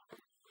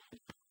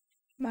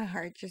 My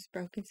heart just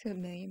broke into a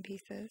million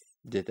pieces.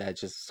 Did that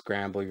just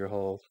scramble your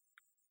whole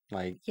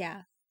like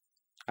Yeah.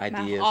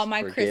 ideas? All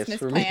my for Christmas gifts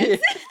for plans. me?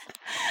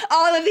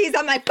 All of these,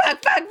 I'm like, fuck.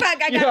 I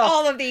got Yo.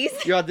 all of these.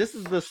 Yo, this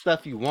is the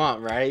stuff you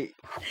want, right?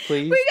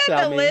 Please We got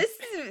tell the me.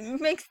 list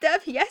mixed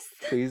up? Yes.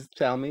 Please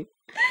tell me.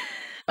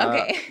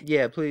 Okay.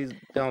 Yeah, please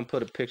don't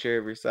put a picture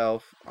of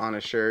yourself on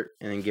a shirt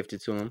and then gift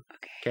it to him.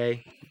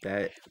 Okay.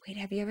 That. Wait,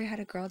 have you ever had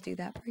a girl do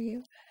that for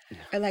you? No.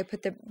 Or like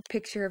put the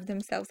picture of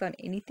themselves on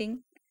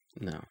anything?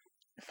 No.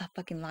 That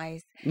fucking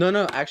lies.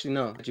 No. Actually,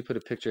 no. You put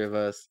a picture of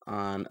us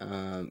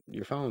on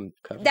your phone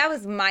cover. That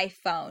was my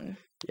phone.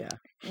 Yeah.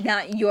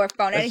 Not your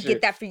phone. I That's didn't true.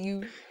 get that for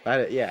you.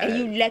 Yeah. And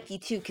you lucky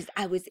too, because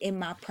I was in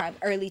my prime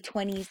early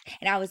 20s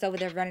and I was over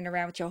there running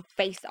around with your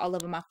face all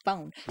over my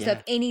phone. So Yeah.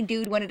 if any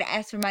dude wanted to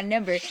ask for my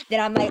number, then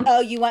I'm like,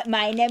 oh, you want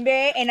my number?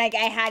 And like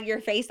I had your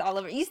face all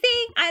over. You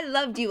see, I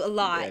loved you a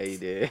lot. Yeah, you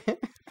did.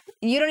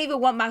 You don't even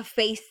want my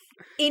face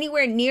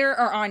anywhere near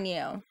or on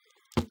you.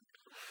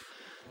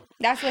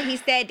 That's what he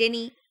said, didn't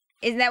he?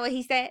 Isn't that what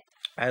he said?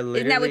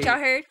 Isn't that what y'all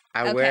heard?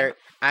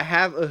 I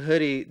have a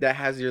hoodie that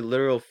has your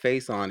literal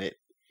face on it.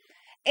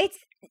 It's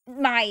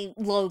my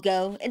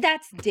logo.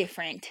 That's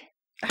different.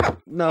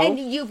 No. And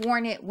you've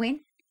worn it when?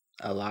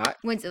 A lot.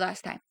 When's the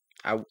last time?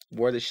 I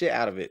wore the shit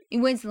out of it.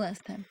 When's the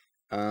last time?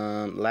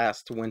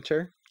 Last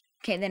winter.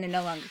 Okay, then it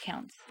no longer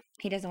counts.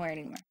 He doesn't wear it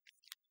anymore.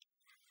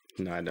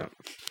 No, I don't.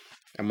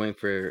 I'm waiting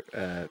for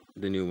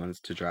the new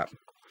ones to drop.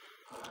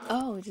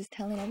 Oh, just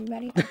telling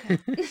everybody?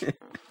 Okay.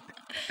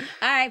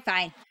 All right,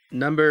 fine.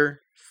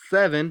 Number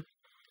 7,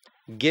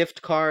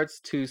 gift cards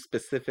to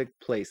specific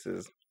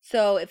places.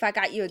 So if I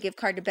got you a gift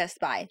card to Best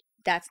Buy,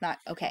 that's not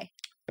okay.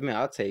 I mean,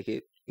 I'll take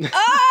it.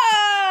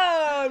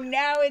 Oh,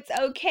 now it's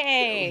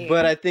okay.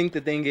 But I think the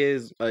thing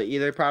is,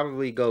 either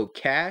probably go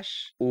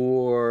cash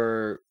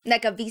or...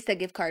 Like a Visa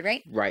gift card,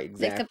 right? Right,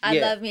 exactly. I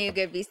love me a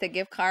good Visa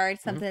gift card,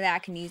 something that I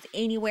can use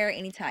anywhere,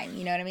 anytime.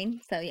 You know what I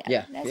mean? So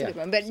yeah, that's a good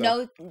one. But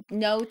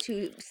no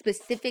to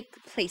specific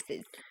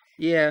places.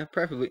 Yeah,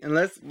 preferably.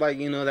 Unless, like,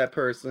 you know, that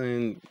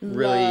person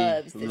really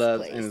loves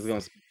and is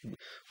going to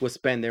will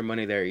spend their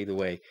money there either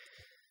way.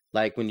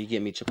 Like when you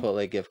get me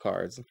Chipotle gift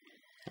cards.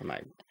 I'm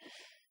like,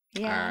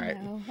 yeah, all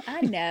right.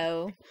 I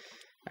know.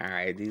 All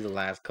right, these are the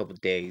last couple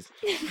days.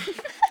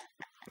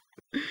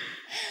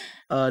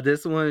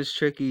 This one is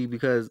tricky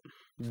because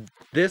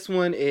this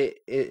one, it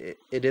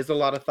is a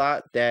lot of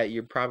thought that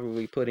you're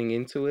probably putting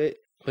into it.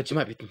 But you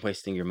might be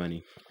wasting your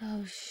money.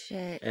 Oh,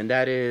 shit. And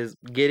that is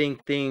getting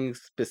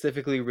things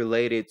specifically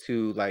related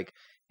to, like,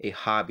 a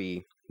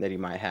hobby that you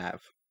might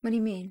have. What do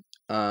you mean?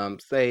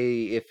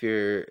 Say if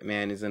your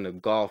man is into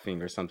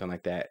golfing or something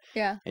like that.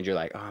 Yeah. And you're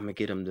like, oh, I'm going to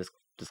get him this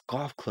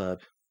golf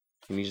club.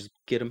 And you just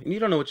get him, and you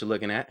don't know what you're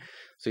looking at.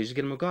 So you just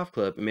get him a golf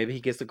club. And maybe he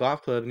gets the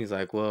golf club and he's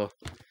like, well,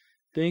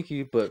 thank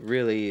you. But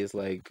really it's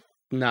like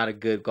not a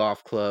good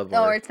golf club.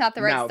 Or it's not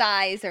the right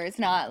size, or it's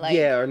not like...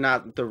 Yeah, or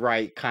not the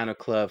right kind of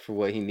club for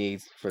what he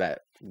needs for that,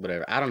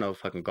 whatever. I don't know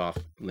fucking golf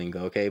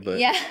lingo, okay? But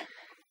yeah,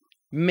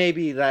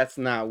 maybe that's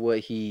not what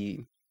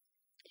he's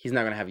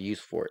not going to have a use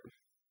for it.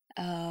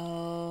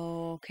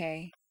 Oh,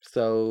 okay.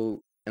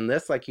 So,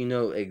 unless, like, you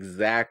know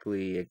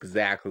exactly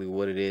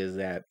what it is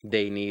that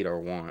they need or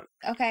want.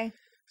 Okay.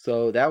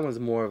 So, that one's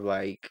more of,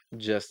 like,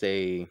 just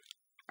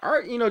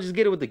or, you know, just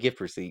get it with the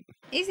gift receipt.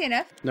 Easy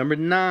enough. Number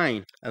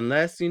 9,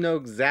 unless you know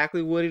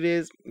exactly what it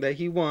is that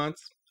he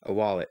wants, a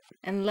wallet.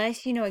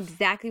 Unless you know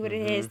exactly what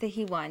it is that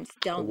he wants,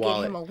 don't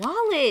get him a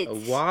wallet.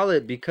 A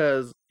wallet,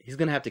 because he's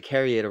going to have to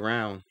carry it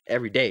around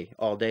every day,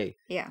 all day.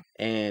 Yeah.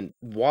 And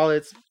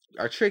wallets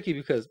are tricky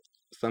because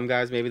some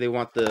guys, maybe they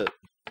want the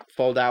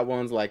fold out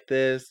ones like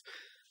this.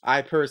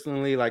 I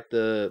personally like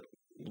the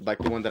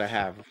one that I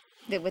have.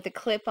 With the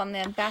clip on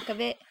the back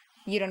of it?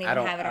 You don't even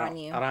have it on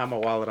you. I don't have my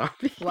wallet on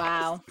me.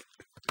 Wow.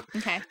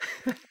 Okay.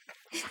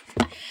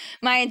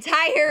 My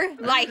entire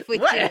life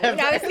with you.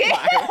 No, I was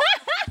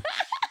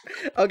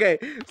kidding. Okay,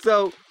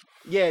 so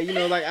yeah, you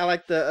know, like I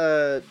like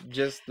the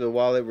just the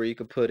wallet where you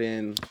could put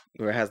in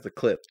where it has the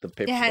clip, the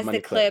paper. It has the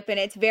clip, and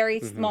it's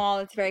very Mhm. small.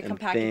 It's very And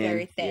compact, thin,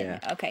 very thin.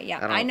 yeah. Okay, yeah.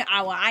 I don't-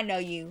 I know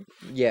you.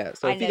 Yeah,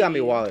 so I if you know got me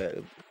a you.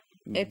 wallet,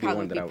 It'd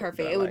probably be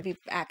perfect. It would like. be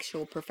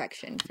actual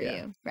perfection for Yeah.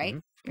 you, right?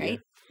 Mhm. Right?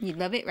 You'd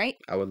love it, right?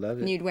 I would love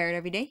it And you'd wear it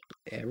every day?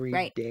 every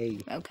right. day.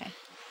 Okay.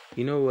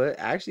 You know what?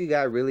 I actually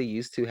got really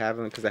used to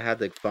having, because I had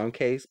the phone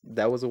case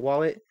that was a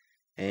wallet,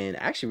 and I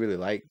actually really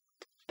liked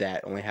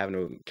that, only having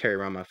to carry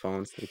around my phone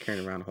instead of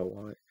carrying around a whole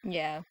wallet.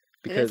 Yeah.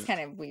 Because That's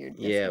kind of weird.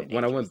 That's yeah, kinda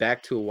when I dangerous. went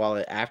back to a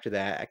wallet after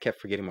that, I kept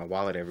forgetting my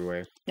wallet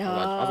everywhere. I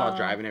was all Oh.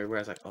 driving everywhere.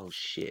 I was like, oh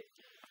shit.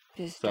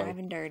 Just So,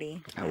 driving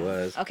dirty. I Yeah.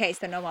 was. Okay,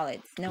 so no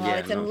wallets. No Yeah,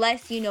 wallets no.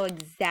 unless you know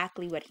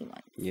exactly what he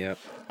wants. Yep.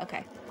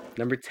 Okay.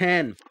 Number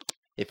 10,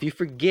 if you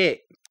forget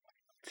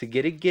to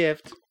get a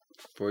gift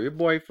for your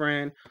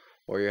boyfriend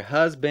or your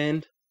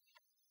husband,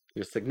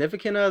 your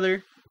significant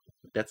other,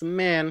 that's a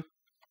man,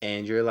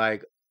 and you're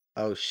like,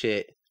 oh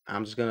shit,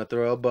 I'm just gonna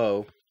throw a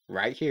bow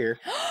right here,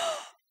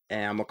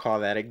 and I'm gonna call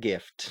that a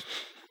gift.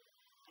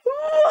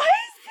 What?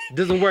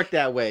 Doesn't work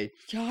that way.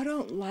 Y'all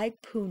don't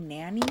like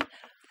Punani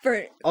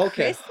for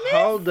Okay, Christmas?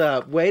 hold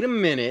up. Wait a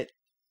minute.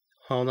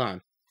 Hold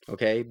on.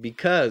 Okay,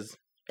 because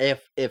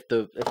if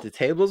the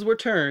tables were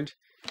turned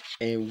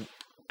and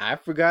I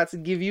forgot to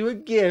give you a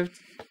gift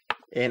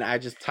and I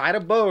just tied a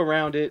bow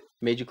around it,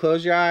 made you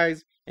close your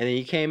eyes, and then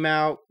you came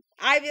out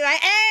I'd be like,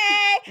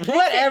 hey,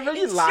 Whatever,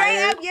 you straight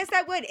liar. up, yes,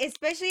 I would.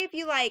 Especially if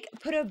you like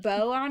put a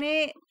bow on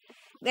it.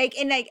 Like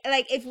and like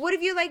if what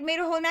if you like made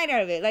a whole night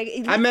out of it? Like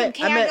lit some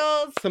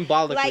candles,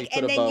 symbolically like put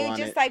and a then bow you on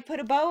just it. like put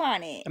a bow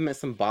on it. I meant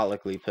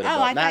symbolically put a Oh,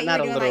 bow. I thought you not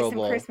were a doing literal like some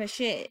bow. Christmas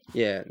shit.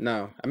 Yeah,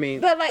 no. I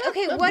mean, But like,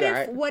 okay, that'd what be if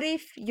alright. what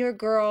if your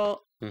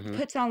girl Mhm.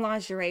 puts on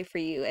lingerie for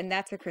you and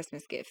that's a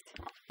Christmas gift?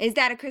 Is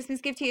that a Christmas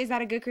gift to you? Is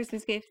that a good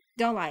Christmas gift?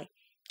 Don't lie.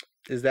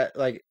 Is that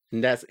like?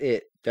 And that's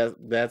it.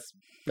 That's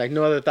like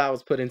no other thought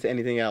was put into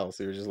anything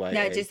else. It was just like,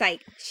 No, hey. just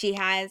like she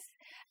has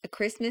a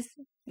Christmas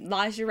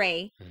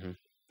lingerie. Mhm.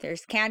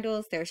 There's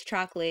candles, there's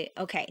chocolate.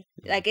 Okay.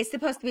 Like it's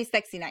supposed to be a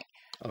sexy night.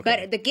 Okay.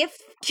 But the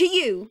gift to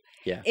you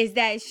Yeah. is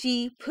that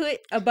she put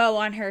a bow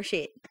on her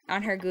shit,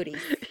 on her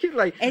goodies.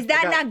 Like, Is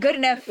that not good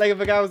enough? Like if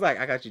a guy was like,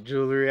 I got you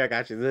jewelry, I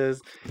got you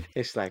this.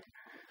 It's like,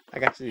 I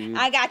got you.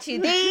 I got you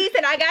these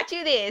and I got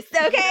you this.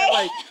 Okay. Yeah,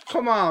 like,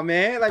 come on,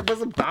 man. Like, what's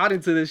some thought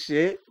into this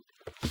shit?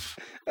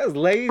 That's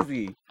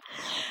lazy.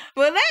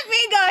 Well, let me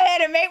go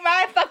ahead and make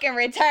my fucking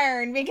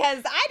return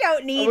because I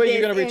don't need what, this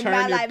you gonna in return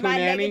my your life. My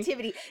punani?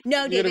 negativity.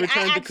 No, You gonna David, I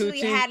return the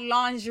actually coochie? had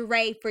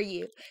lingerie for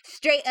you.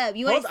 Straight up.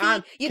 You want Hold to see?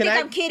 on. You Can think I-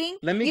 I'm kidding?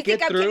 let me you get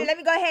think I'm through. kidding? Let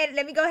me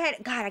go ahead.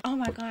 God, oh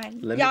my God.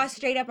 Let me- Y'all,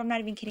 straight up, I'm not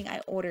even kidding. I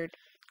ordered.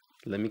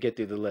 Let me get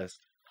through the list.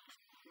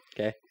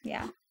 Okay.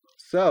 Yeah.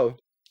 So,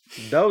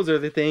 those are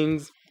the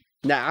things.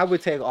 Now, I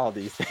would take all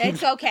these things.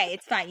 It's okay.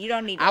 It's fine. You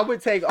don't need it. I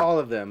would take all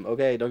of them.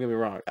 Okay, don't get me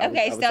wrong. I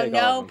Okay, would so take all of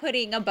no them.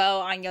 putting a bow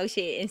on your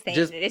shit and saying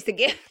Just- that it's a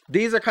gift.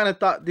 These are kind of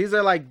thought. These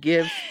are like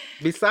gifts.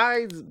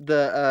 Besides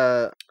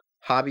the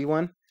hobby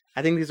one,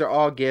 I think these are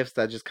all gifts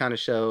that just kind of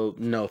show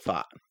no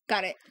thought.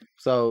 Got it.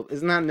 So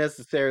it's not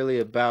necessarily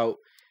about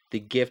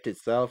the gift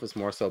itself. It's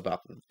more so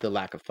about the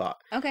lack of thought.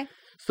 Okay.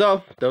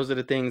 So those are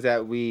the things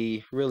that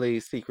we really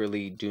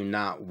secretly do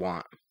not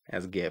want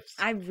as gifts.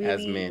 I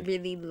as men.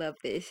 really love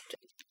this.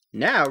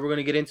 Now we're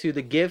gonna get into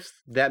the gifts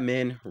that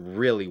men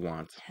really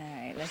want. All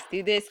right, let's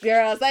do this,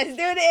 girls. Let's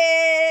do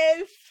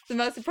this. The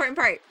most important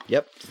part.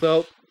 Yep.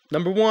 So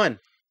number one,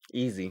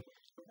 easy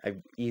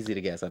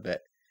to guess. I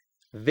bet.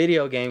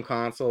 Video game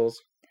consoles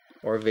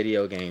or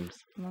video games.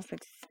 Most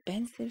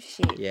expensive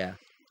shit. Yeah.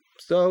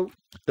 So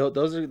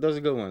those are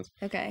good ones.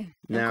 Okay.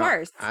 Now, of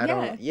course. I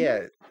don't.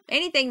 Yeah.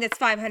 Anything that's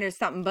 500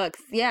 something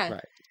bucks. Yeah.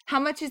 Right. How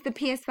much is the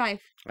PS5?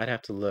 I'd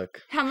have to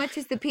look. How much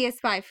is the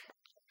PS5?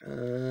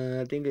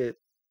 I think it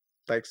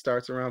like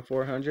starts around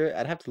 400.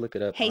 I'd have to look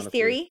it up. Hey honestly.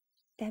 Siri.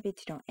 That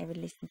bitch don't ever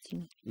listen to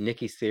me.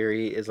 Nikki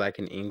Siri is like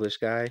an English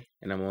guy,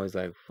 and I'm always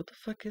like, what the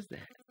fuck is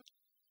that?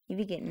 You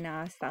be getting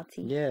all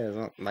salty. Yeah, it's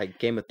not like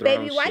Game of Thrones.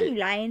 Baby, why shit. you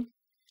lying?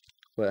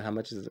 What? How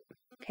much is it?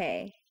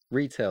 Okay.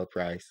 Retail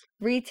price?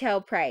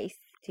 Retail price.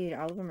 Dude,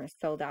 all of them are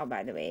sold out,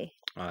 by the way.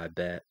 Oh, I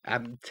bet.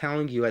 I'm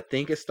telling you, I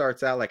think it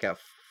starts out like at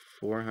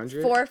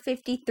 400.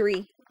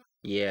 $453.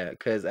 Yeah,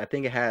 because I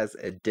think it has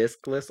a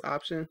discless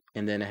option,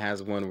 and then it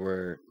has one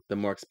where the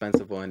more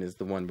expensive one is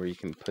the one where you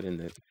can put in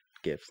the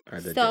gifts or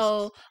the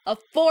So a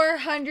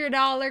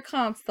 $400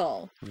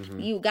 console. discs.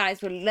 Mhm. You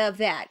guys would love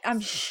that. I'm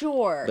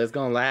sure. But it's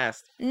gonna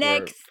last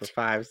Next. for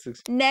 5,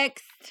 6.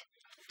 Next.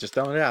 Just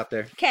throwing it out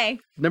there. Okay.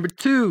 Number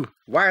 2,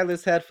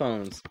 wireless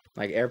headphones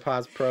like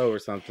AirPods Pro or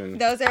something.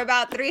 Those are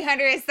about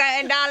 $300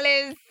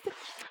 something.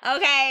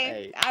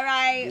 Okay. Hey. All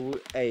right.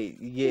 Hey,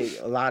 you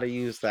get a lot of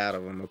use out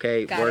of them.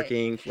 Okay, Got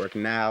it.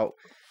 working out,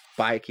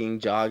 biking,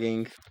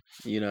 jogging,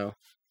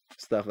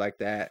 stuff like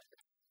that.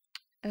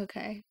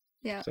 Okay.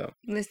 Yeah. So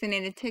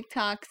Listening to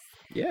TikToks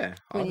yeah,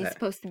 all when you're that.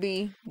 supposed to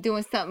be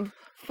doing something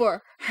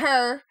for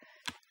her.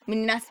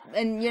 When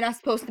you're not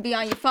supposed to be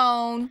on your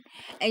phone,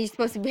 and you're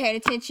supposed to be paying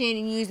attention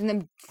and using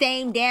the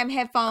same damn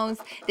headphones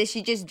that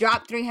she just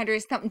dropped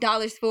 $300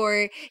 something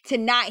for to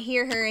not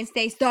hear her and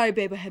say, "Sorry,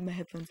 babe, I had my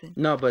headphones in."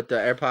 No, but the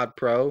AirPod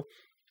Pro,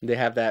 they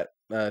have that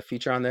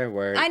feature on there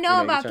where I know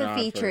you about turn the on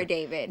feature, for-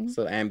 David.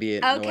 So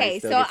ambient. Okay, noise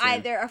still so gets in.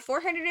 either a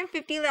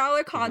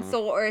 $450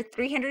 console or a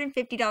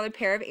 $350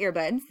 pair of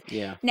earbuds.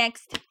 Yeah,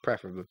 Next,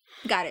 preferably.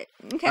 got it.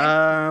 Okay.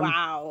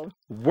 Wow.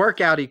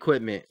 Workout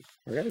equipment.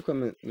 Workout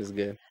equipment is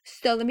good.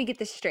 So let me get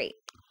this straight.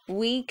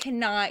 We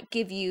cannot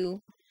give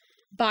you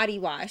body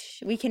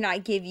wash. We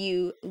cannot give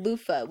you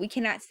loofah. We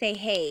cannot say,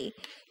 "Hey,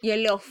 you're a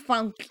little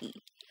funky."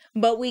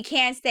 But we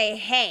can say,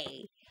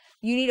 "Hey,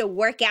 you need to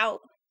work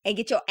out and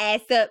get your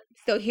ass up.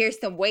 So here's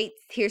some weights.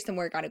 Here's some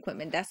workout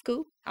equipment." That's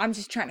cool. I'm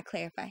just trying to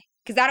clarify.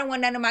 Because I don't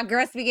want none of my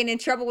girls to be getting in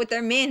trouble with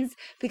their men's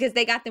because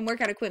they got them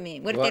workout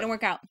equipment. What if What? they don't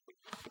work out?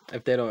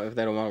 If they don't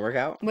want to work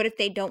out, What if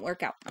they don't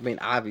work out? I mean,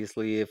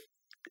 obviously, if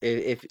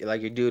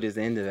like your dude is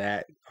into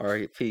that, or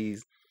if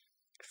he's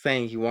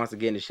saying he wants to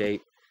get into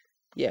shape,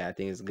 yeah, I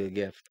think it's a good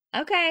gift.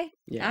 Okay.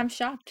 Yeah, I'm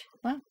shocked.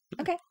 Wow.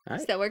 Okay. All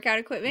right. So workout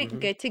equipment, Mhm.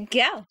 good to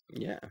go.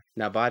 Yeah.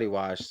 Now body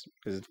wash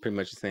is pretty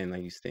much the same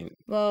like you stink.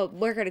 Well,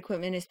 workout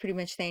equipment is pretty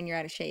much saying you're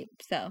out of shape.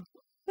 So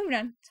moving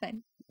on. It's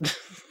fine.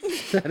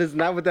 That is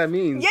not what that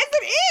means. Yes,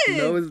 it is.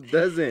 No, it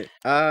doesn't.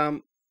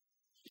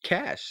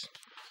 Cash.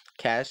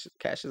 Cash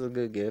is a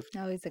good gift.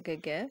 Always a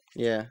good gift.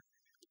 Yeah.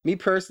 Me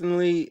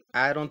personally,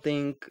 I don't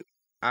think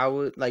I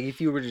would like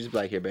if you were to just be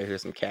like, here, babe,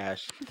 here's some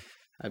cash.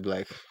 I'd be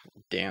like,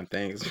 damn,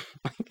 thanks.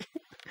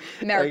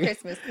 Merry Like,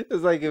 Christmas.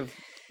 it's like if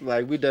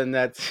like we done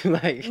that to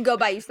like Go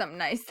buy you something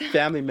nice.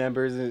 family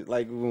members, and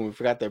like when we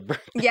forgot their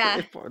birthday.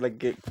 Yeah. Or, like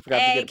forgot to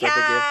Hey, get a birthday gift.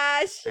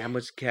 cash. How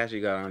much cash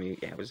you got on you?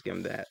 Yeah, we'll just give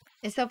them that.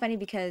 It's so funny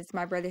because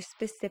my brother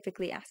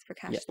specifically asked for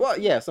cash. Yeah. Well,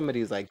 yeah.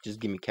 Somebody's like, just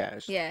give me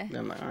cash. Yeah. And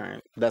I'm like, all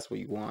right, that's what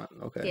you want.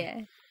 Okay.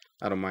 Yeah.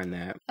 I don't mind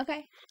that.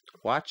 Okay.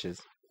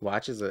 Watches.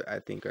 Watches, I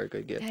think, are a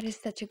good gift. That is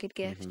such a good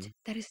gift. Mhm.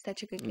 That is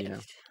such a good Yeah.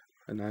 gift.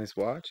 A nice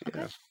watch. Okay.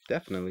 Yeah,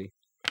 definitely.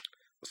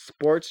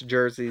 Sports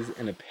jerseys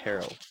and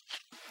apparel.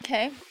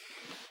 Okay.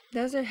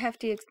 Those are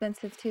hefty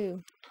expensive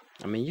too.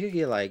 I mean, you could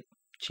get like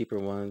cheaper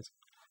ones,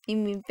 You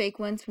mean fake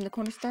ones from the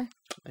corner store?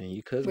 and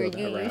you could Where go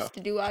you that route. used to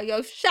do all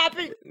your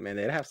shopping? Man,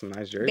 they'd have some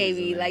nice jerseys.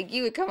 Baby, in there. like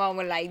you would come home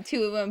with like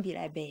 2 of them and be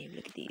like, babe,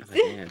 look at these.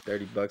 Like, man,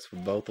 $30 for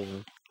both of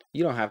them.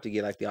 You don't have to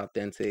get like the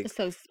authentic,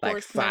 So like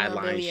sports sideline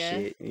memorabilia.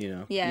 shit. You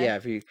know. Yeah. Yeah.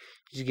 If you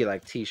just get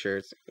like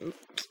T-shirts. Yeah, you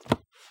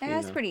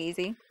that's know. pretty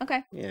easy.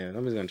 Okay. Yeah,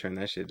 nobody's gonna turn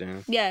that shit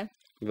down. Yeah.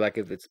 Like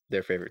if it's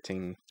their favorite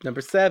team. Number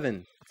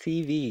 7,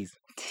 TVs.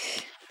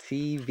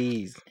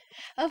 TVs.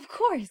 Of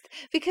course,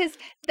 because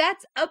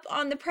that's up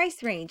on the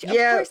price range. Of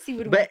Yeah, course you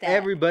would but want that.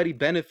 everybody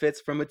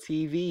benefits from a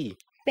TV.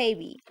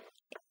 Baby.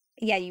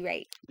 Yeah, you're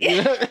right.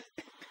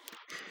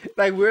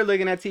 Like we were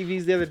looking at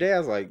TVs the other day. I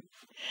was like,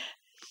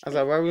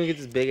 why would we get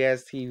this big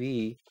ass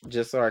TV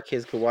just so our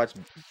kids could watch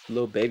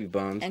little baby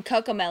bums? And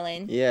Coco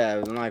Melon. Yeah, it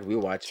was like we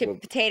watch.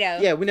 Chipped potato.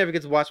 Yeah, we never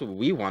get to watch what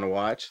we want to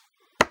watch.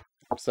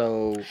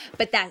 So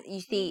But that,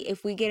 you see,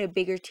 if we get a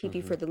bigger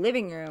TV for the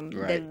living room,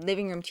 Right. the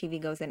living room TV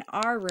goes in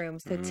our room.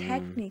 So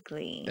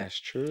technically, that's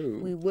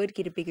true. we would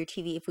get a bigger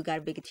TV if we got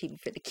a bigger TV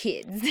for the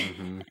kids.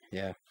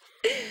 Yeah,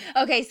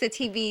 Okay, so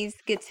TVs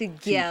get to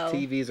go.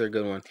 TVs are a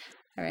good one.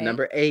 All right.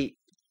 Number 8,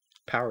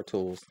 power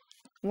tools.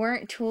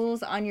 Weren't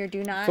tools on your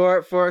do not?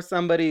 For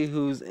somebody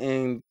who's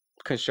in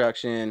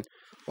construction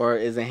or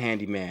is a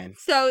handyman.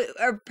 So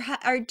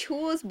are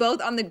tools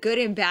both on the good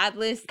and bad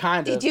list?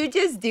 Kind of. Did you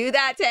just do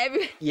that to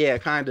everyone? Yeah,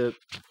 kind of.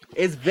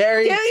 It's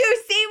very. Do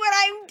you see what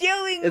I'm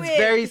dealing with? It's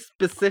very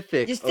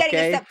specific. You're setting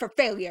okay? us up for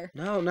failure.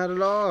 No, not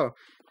at all.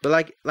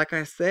 But like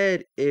I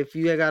said, if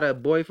you got a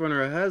boyfriend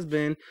or a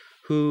husband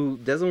who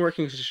doesn't work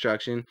in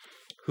construction,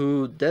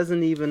 who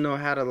doesn't even know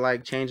how to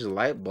like change a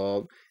light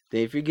bulb,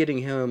 then if you're getting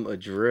him a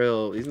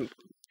drill,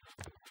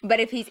 But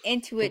if he's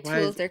into it, Why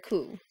is- tools are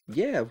cool.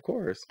 yeah, of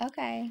course.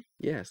 Okay.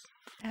 Yes.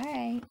 All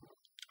right.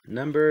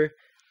 Number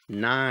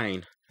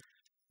 9,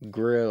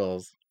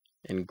 grills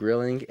and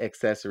grilling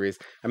accessories.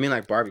 I mean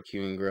like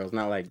barbecuing grills,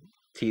 not like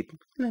teeth.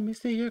 Let me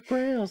see your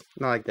grills.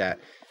 Not like that.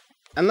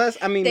 Unless,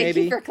 I mean, Thank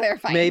maybe. you for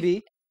clarifying.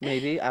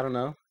 Maybe. I don't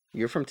know.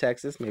 You're from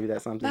Texas. Maybe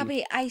that's something.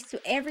 Bobby,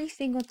 every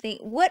single thing.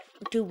 What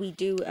do we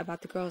do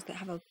about the girls that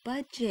have a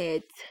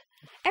budget?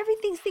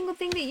 Single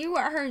thing that you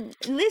are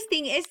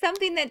listing is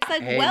something that's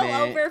like Hey, well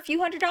man. over a few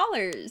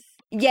 $100s.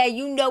 Yeah,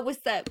 you know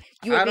what's up.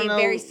 You I are don't being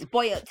very know.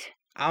 spoiled.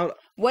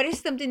 What is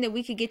something that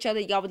we could get y'all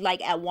that y'all would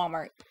like at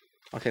Walmart?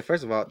 Okay,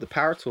 first of all, the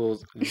power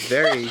tools,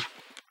 very...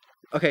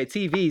 Okay,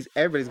 TVs,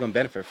 everybody's going to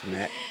benefit from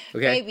that.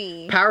 Okay?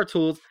 Baby. Power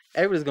tools,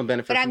 everybody's going to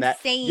benefit But from I'm that.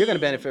 You're going saying, to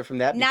benefit from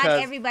that Not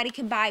because everybody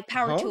can buy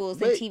power Huh?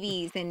 tools and Wait.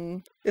 TVs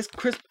and it's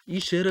crisp.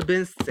 You should have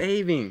been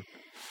saving.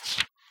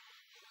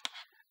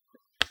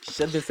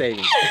 Should have been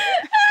saving.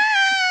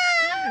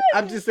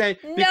 I'm just saying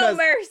because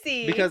no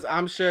mercy. because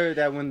I'm sure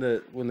that when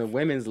the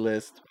women's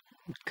list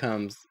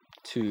comes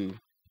to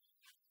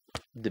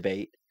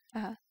debate,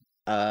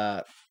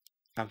 Uh-huh.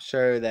 I'm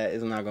sure that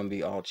it's not going to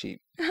be all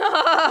cheap.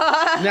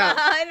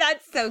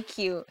 That's so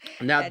cute.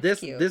 Now That's this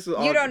cute. this is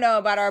all. You don't know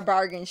about our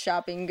bargain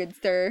shopping, good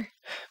sir.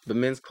 But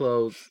men's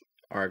clothes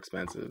are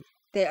expensive.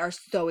 They are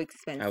so I will.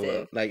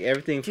 expensive. Like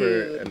everything for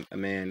Dude. a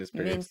man is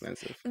pretty Men's-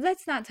 expensive.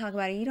 Let's not talk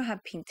about it. You don't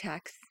have pink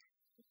tax.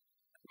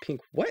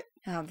 Pink what?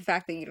 The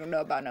fact that you don't know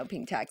about no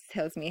pink tax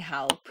tells me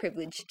how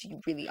privileged you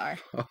really are.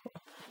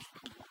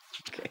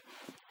 Okay.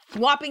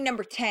 Whopping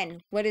number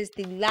 10. What is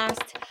the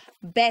last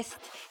best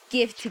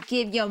gift to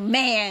give your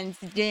mans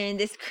during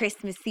this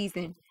Christmas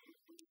season?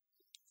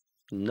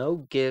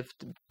 No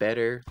gift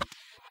better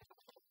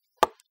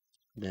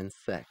than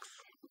sex.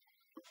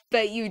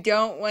 But you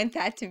don't want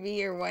that to be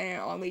your one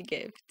and only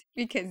gift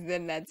because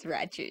then that's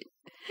ratchet.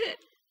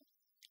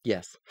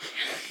 Yes.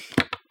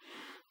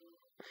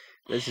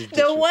 That's just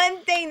The one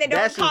thing that don't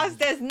That's just-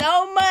 cost us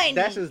no money.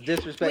 That's just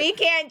disrespect. We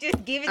can't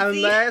just give it to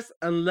you.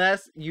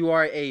 Unless you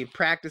are a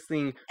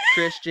practicing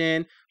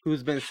Christian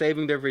who's been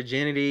saving their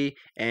virginity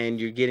and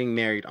you're getting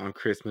married on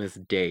Christmas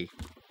Day.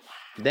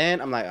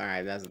 Then I'm like, all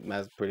right, that's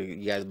pretty good.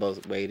 You guys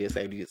both waited,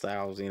 saved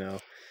yourselves, you know.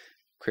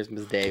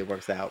 Christmas Day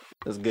works out.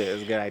 That's good.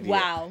 It's a good idea.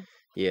 Wow.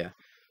 Yeah.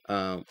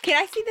 Can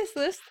I see this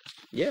list?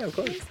 Yeah, of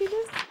Can course. you see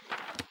this?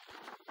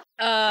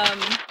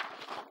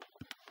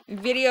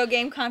 Video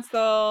game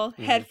console,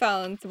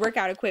 headphones,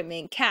 workout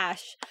equipment,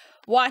 cash,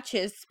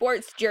 watches,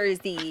 sports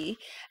jersey,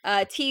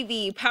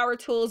 TV, power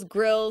tools,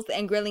 grills,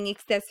 and grilling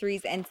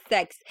accessories, and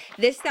sex.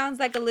 This sounds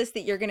like a list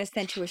that you're going to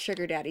send to a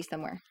sugar daddy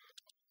somewhere.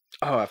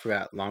 Oh, I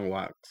forgot. Long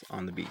walks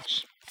on the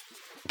beach.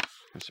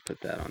 I should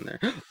put that on there.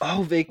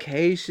 Oh,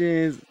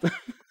 vacations.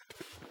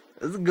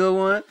 That's a good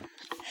one.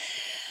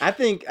 I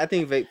think that'd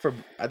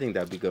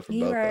be good for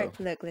You both are,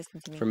 though. look,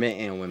 listen to me. For men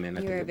and women,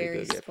 I You think are it'd be a very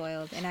good gift.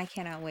 spoiled, and I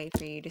cannot wait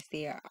for you to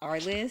see our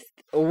list.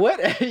 What?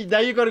 Now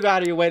you're gonna go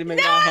out of your way to make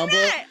it No, all I'm humble?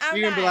 not. I'm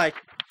You're gonna be not. like,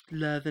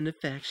 love and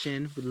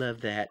affection. We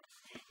love that.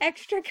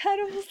 Extra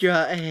cuddles. Girl,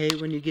 I hate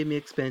when you give me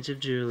expensive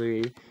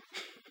jewelry.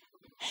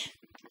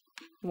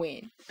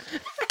 When?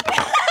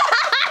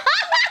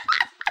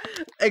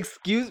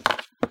 Excuse.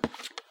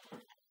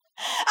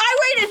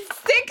 I waited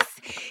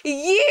 6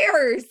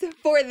 years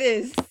for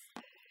this.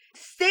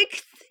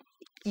 6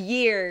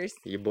 years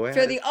Your boy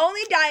for had the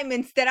only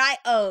diamonds that I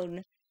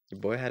own. your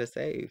boy had to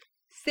save.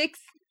 6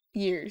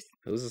 years.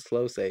 It was a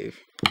slow save.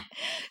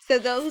 So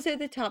those are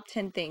the top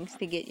 10 things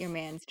to get your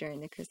mans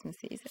during the Christmas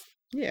season.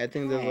 Yeah, I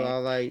think those Alright. are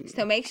all like.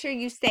 So make sure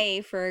you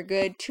save for a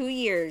good 2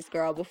 years,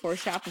 girl, before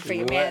shopping for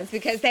your What? mans,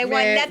 because they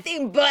want Man.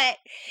 nothing but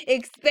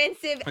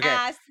expensive Okay,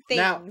 ass things.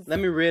 Now, let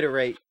me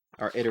reiterate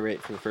or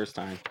iterate for the first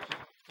time.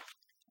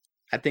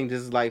 I think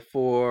this is like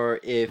for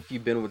if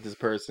you've been with this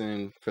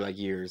person for like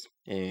years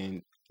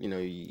and you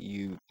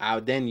know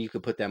then you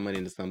could put that money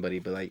into somebody.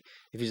 But like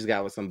if you just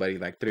got with somebody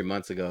like 3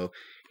 months ago,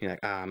 you're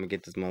like, I'm gonna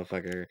get this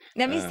motherfucker.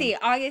 Let me see.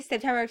 August,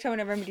 September, October,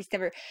 November,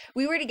 December.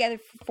 We were together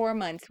for 4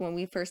 months when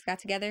we first got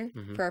together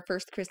Mhm. for our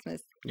first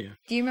Christmas. Yeah.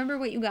 Do you remember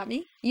what you got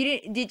me? You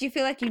didn't? Did you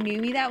feel like you knew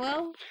me that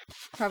well?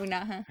 Probably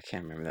not, huh? I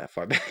can't remember that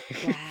far back.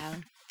 Wow.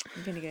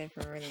 We've been together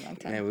for a really long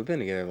time. Man, we've been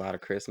together a lot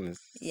of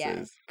Christmases.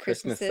 Yeah.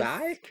 Christmas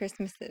side?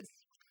 Christmases.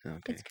 Okay.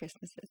 It's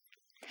Christmases.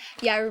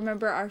 Yeah, I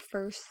remember our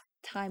first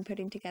time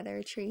putting together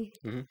a tree.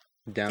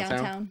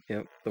 Downtown?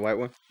 Yep. The white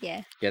one?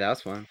 Yeah. Yeah, that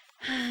was fun.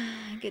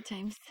 Good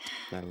times.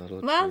 That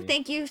little Well, tree.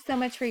 thank you so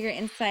much for your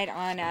insight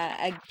on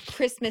a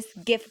Christmas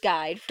gift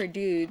guide for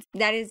dudes.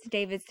 That is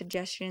David's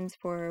suggestions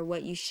for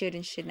what you should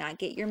and should not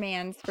get your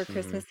mans for Mm-hmm.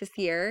 Christmas this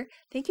year.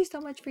 Thank you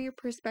so much for your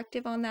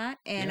perspective on that.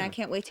 And I Yeah.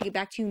 can't wait to get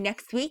back to you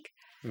next week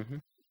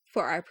Mhm.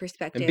 for our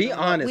perspective. be on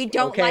what honest, we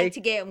don't okay? like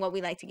to get and what we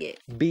like to get.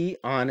 Be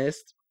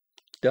honest.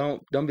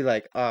 Don't be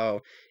like,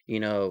 oh,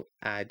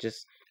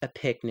 a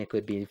picnic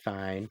would be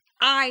fine.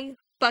 I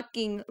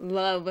fucking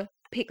love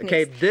picnics.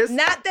 Okay, this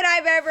Not that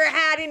I've ever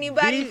had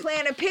anybody We-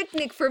 plan a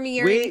picnic for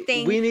me or we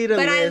anything, need a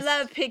but list. I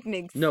love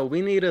picnics. No,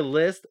 we need a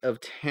list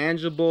of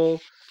tangible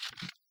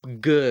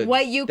goods.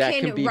 What you that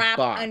can be wrap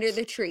bought. under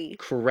the tree.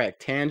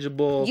 Correct.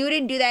 Tangible. You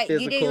didn't do that.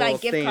 You did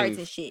like gift physical cards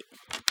and things. shit.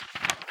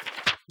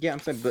 Yeah, I'm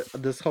saying, but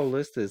this whole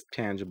list is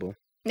tangible.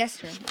 That's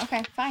true.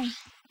 Okay, fine.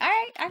 All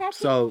right, I got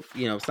you.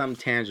 So, something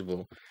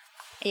tangible.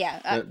 Yeah,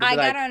 They'll be I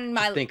like, got on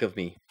 "Just my. think of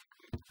me.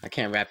 I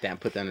can't wrap that and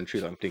put that in the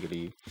tree like I'm thinking of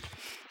you.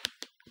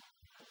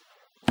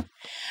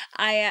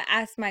 I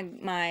asked my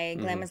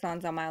Mm-hmm.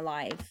 glamazons on my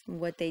live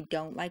what they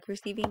don't like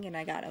receiving, and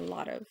I got a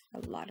lot of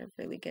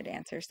really good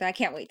answers. So I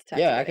can't wait to talk.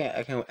 Yeah, about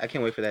it. I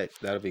can't wait for that.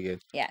 That'll be good.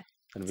 Yeah.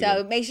 That'll be So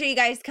good. make sure you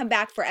guys come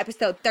back for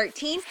episode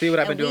 13. See what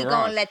I've been and doing we're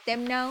wrong. gonna let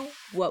them know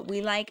what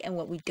we like and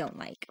what we don't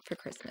like for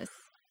Christmas.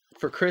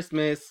 For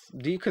Christmas,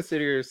 do you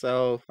consider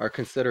yourself or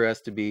consider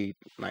us to be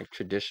like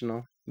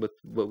traditional with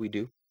what we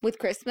do? With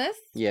Christmas,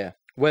 Yeah.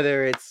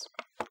 Whether it's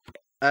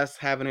us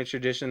having a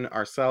tradition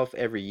ourselves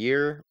every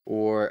year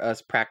or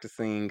us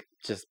practicing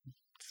just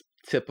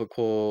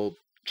typical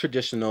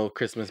traditional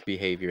Christmas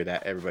behavior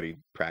that everybody I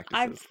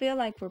practices. feel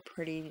like we're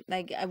pretty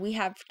like we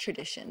have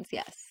traditions.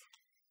 Yes,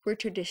 we're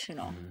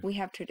traditional. Mhm. We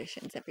have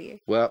traditions every year.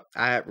 Well,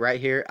 right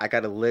here, I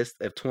got a list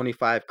of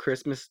 25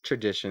 Christmas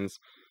traditions.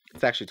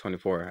 It's actually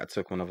 24. I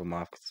took one of them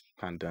off 'cause it's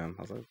kind of dumb.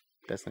 I was like,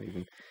 that's not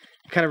even...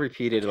 kind of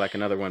repeated like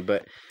another one.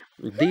 But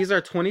these are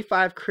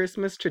 25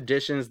 Christmas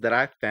traditions that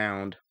I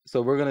found.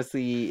 So we're going to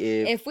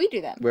see If we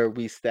do them, where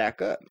we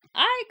stack up.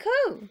 all right,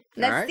 cool.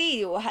 Let's right.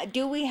 see.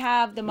 Do we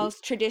have the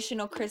most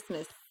traditional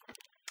Christmas?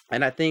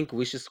 And I think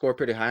we should score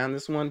pretty high on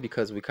this one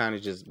because we kind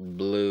of just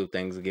blew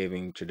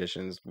Thanksgiving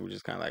traditions. We're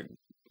just kind of like...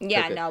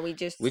 Yeah, took it- no, we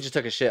just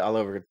took a shit all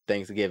over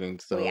Thanksgiving.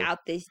 So, we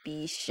out this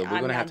beach. so we're I'm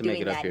gonna not have to make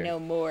doing it up that here. no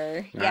more.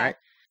 all Yeah. right.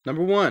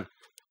 Number 1,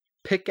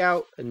 pick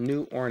out a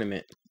new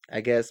ornament.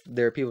 I guess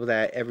there are people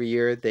that every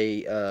year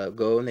they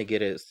go and they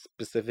get a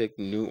specific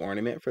new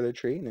ornament for their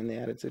tree and then they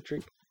add it to the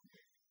tree.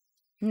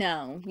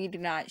 No, we do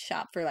not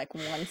shop for like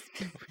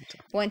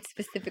one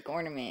specific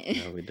ornament.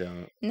 No, we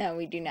don't. No,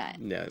 we do not.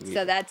 No.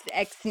 So that's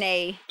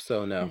ex-nay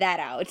So no. that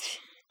out.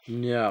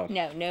 No.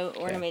 No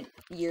ornament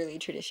yearly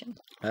tradition.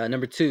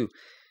 Number 2,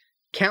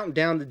 count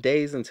down the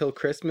days until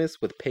Christmas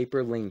with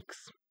paper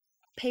links.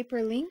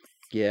 Paper links?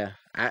 Yeah,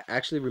 I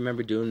actually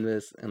remember doing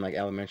this in like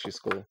elementary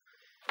school,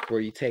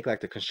 where you take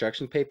like the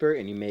construction paper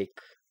and you make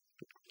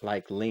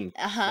like links,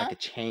 Uh-huh. like a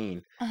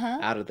chain Uh-huh.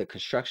 out of the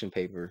construction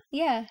paper.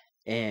 Yeah.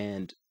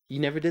 And you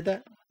never did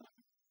that?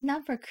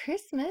 Not for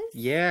Christmas.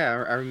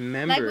 Yeah, I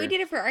remember. Like we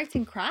did it for arts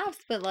and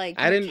crafts, but like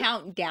I you didn't-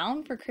 count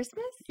down for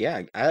Christmas?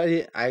 Yeah,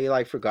 I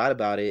like forgot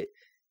about it.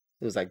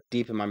 It was like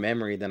deep in my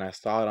memory. Then I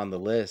saw it on the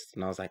list,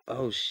 and I was like,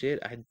 "Oh shit,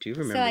 I do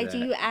remember So like that."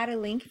 do you add a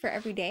link for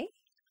every day?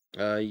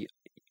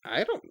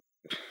 I don't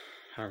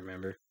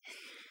remember.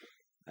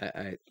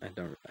 I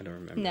don't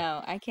remember.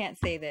 No, I can't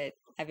say that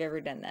I've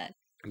ever done that.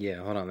 Yeah,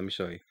 hold on. Let me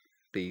show you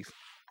these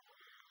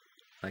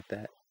like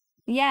that.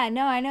 Yeah,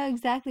 no, I know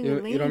exactly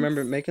what You don't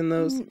remember lanes. making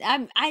those?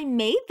 I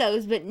made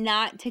those, but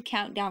not to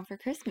count down for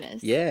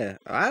Christmas. Yeah,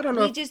 I don't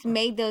know. We If, just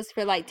made those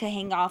for like to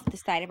hang off the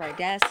side of our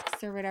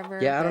desks or whatever.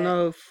 yeah, I don't but-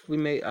 know if we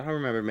made. I don't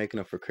remember making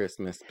them for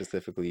Christmas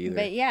specifically either.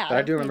 But yeah, but I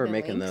I've do made remember the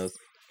making links. those.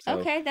 So,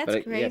 Okay, that's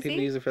but crazy. yeah, people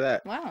use it for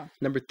that. Wow.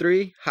 Number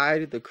 3,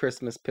 hide the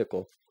Christmas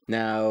pickle.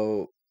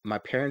 Now, my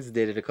parents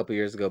did it a couple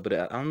years ago, but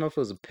I don't know if it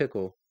was a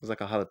pickle. It was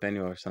like a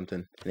jalapeno or something.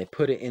 And they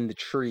put it in the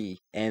tree,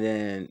 and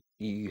then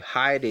you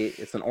hide it.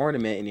 It's an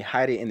ornament, and you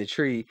hide it in the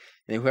tree,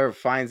 and whoever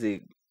finds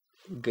it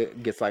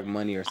gets like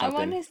money or I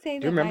something. want to say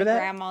Do you that my remember that?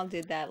 grandma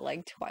did that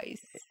like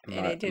twice, and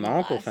My, it didn't my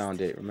uncle last.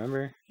 found it.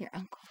 Remember? Your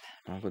uncle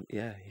My uncle,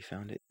 yeah, he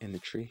found it in the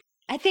tree.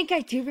 I think I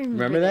do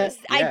Remember that? this.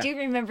 I Yeah. do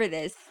remember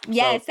this.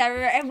 Yes, I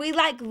remember. And we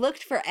like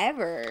looked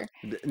forever.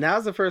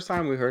 Now's the first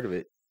time we heard of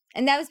it.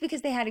 And that was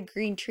because they had a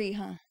green tree,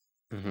 huh?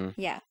 Mm-hmm.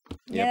 Yeah.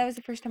 Yeah, Yep. that was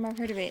the first time I've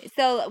heard of it.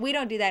 So we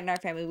don't do that in our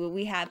family, but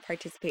we have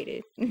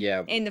participated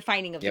Yeah. in the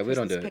finding of Yeah, the we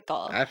don't Christmas do it.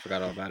 pickle. I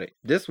forgot all about it.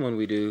 This one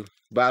we do,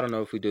 but I don't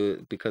know if we do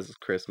it because it's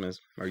Christmas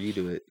or you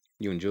do it,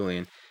 you and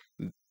Julian.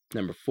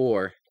 Number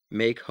 4,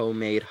 make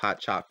homemade hot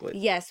chocolate.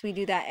 Yes, we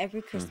do that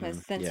every Christmas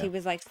Mhm, since yeah. he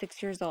was like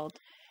 6 years old.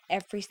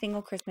 Every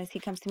single Christmas,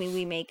 he comes to me.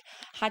 We make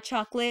hot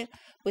chocolate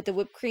with the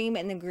whipped cream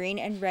and the green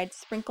and red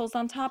sprinkles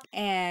on top,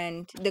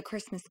 and the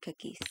Christmas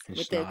cookies And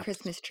with the schnapps.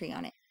 Christmas tree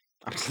on it.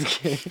 I'm just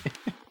kidding.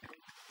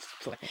 Just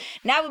playing.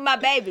 Not with my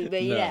baby,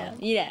 but you No. know,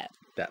 you know.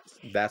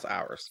 That's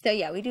ours. So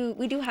yeah, we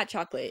do hot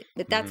chocolate,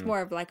 but that's Mhm.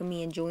 more of like a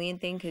me and Julian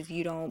thing because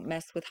you don't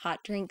mess with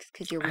hot drinks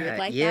because you're weird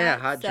like yeah, that.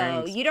 hot so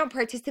drinks. you don't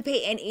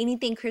participate in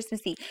anything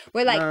Christmassy.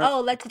 We're like, No.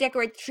 oh, let's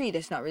decorate the tree.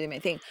 That's not really my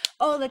thing.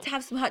 Oh, let's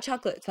have some hot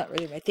chocolate. It's not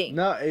really my thing.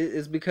 No,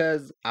 it's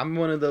because I'm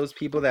one of those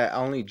people that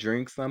only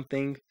drink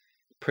something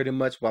pretty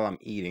much while I'm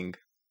eating.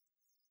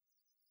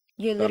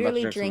 You're So I'm about to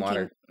literally drink some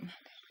drinking. water.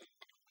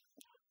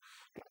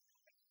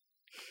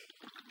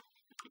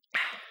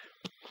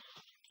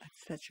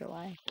 That's such a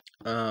lie.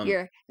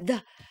 You're You're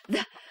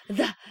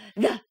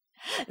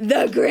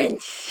the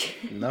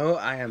Grinch. no,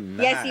 I am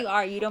not. Yes, you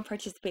are. You don't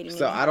participate in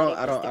So any I don't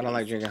holiday like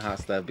festivities. drinking hot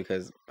stuff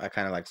because I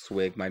kind of like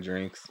swig my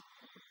drinks,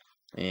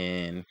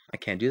 and I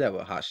can't do that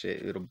with hot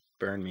shit. It'll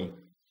burn me,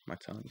 my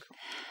tongue.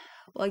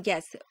 Well,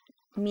 yes,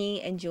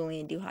 me and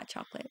Julian do hot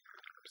chocolate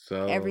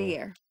So every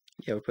year.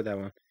 Yeah, we put that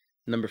one.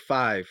 Number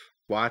 5,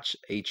 watch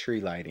a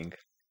tree lighting.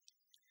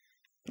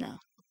 No.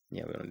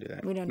 Yeah, we don't do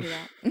that. We don't do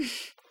that.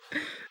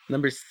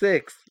 Number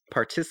 6,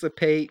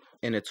 participate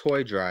in a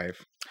toy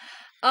drive.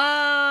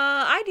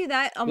 I do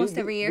that almost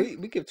every year.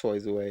 We give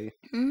toys away,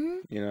 Hmm.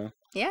 you know.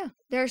 Yeah,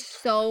 there's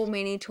so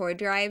many toy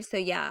drives. So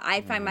yeah,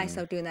 I find Mhm.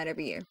 myself doing that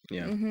every year.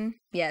 Yeah.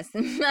 Yes.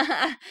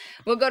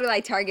 We'll go to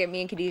like Target.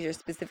 Me and Khadijah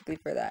specifically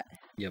for that.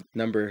 Yep.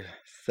 Number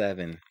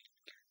 7,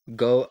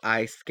 go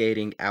ice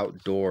skating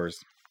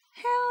outdoors.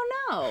 Hell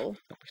no, No,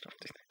 we don't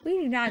do that. we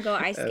do not go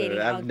ice skating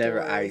I've outdoors.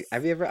 never ice.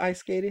 Have you ever ice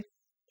skated?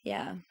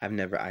 Yeah. I've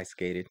never ice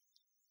skated,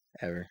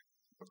 ever.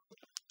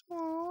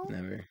 Aw,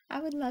 Never.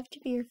 I would love to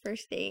be your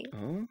first date.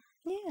 Oh,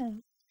 Yeah,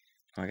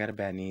 I got a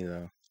bad knee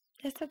though.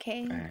 that's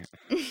okay. All right.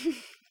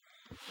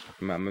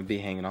 I'm gonna be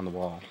hanging on the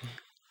wall.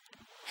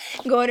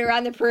 Going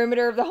around the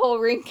perimeter of the whole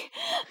rink,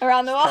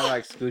 around the Kind of wall.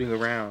 like scooting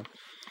around.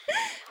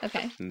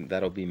 Okay. And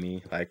that'll be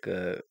me, like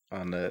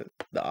on the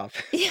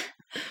office. Yeah.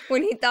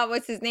 When he thought,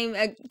 what's his name?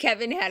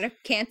 Kevin had a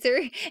cancer,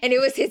 and it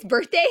was his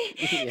birthday.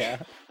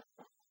 Yeah.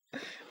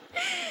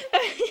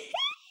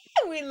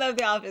 We love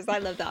The Office. I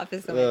love The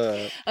Office so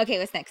much. Okay,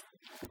 what's next?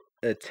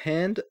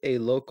 Attend a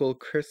local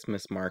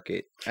Christmas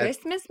market.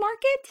 Christmas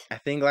market? I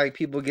think like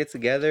people get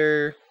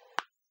together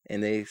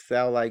and they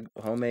sell like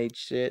homemade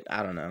shit.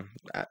 I don't know.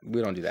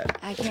 We don't do that.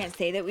 I can't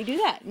say that we do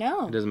that.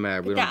 No. It doesn't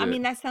matter. We But don't do I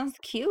mean, it. that sounds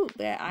cute,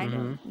 but I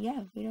don't.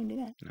 Yeah, we don't do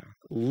that. No.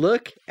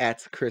 Look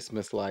at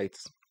Christmas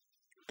lights.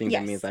 I think that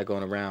Yes. means like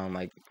going around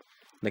like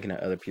looking at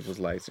other people's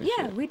lights and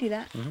Yeah, shit. we do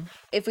that Mhm.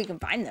 if we can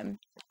find them.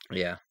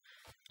 Yeah.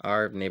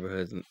 Our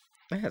neighborhoods,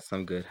 they had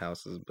some good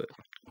houses, but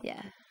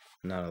Yeah.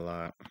 not a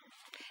lot.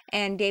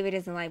 And David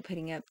doesn't like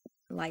putting up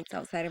lights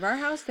outside of our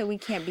house, so we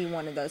can't be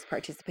one of those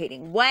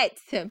participating. What?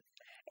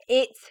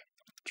 It's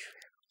true.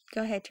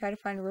 Go ahead, try to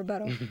find a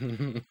rebuttal.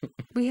 I'm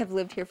We have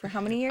lived here for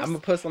how many years? gonna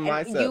put some And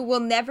lights you up. will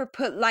never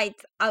put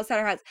lights outside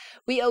our house.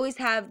 We always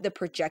have the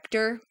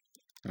projector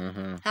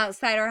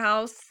outside our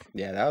house.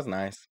 Yeah, that was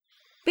nice.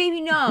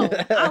 Baby, no.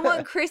 I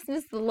want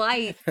Christmas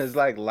lights. It's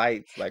like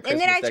lights, like And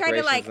Christmas then I tried to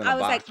decorations in a I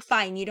was like, box.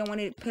 fine, you don't want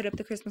to put up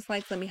the Christmas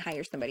lights? Let me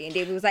hire somebody. And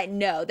David was like,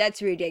 no,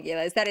 that's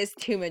ridiculous. That is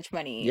too much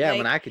money. Yeah, Like,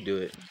 when I could do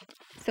it.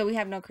 so we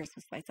have no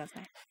Christmas lights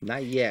outside.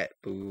 Not yet,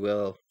 but we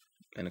will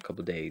in a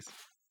couple days.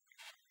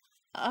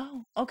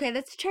 Oh, okay.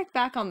 Let's check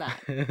back on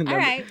that. number, All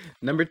right.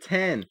 Number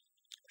 10,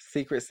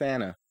 Secret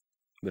Santa.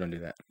 We don't do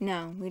that.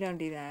 No, we don't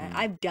do that. Mm.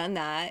 I've done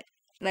that,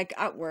 like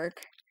at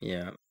work,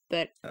 Yeah.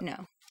 but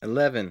no.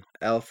 11,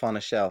 Elf on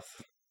a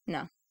Shelf.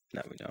 No.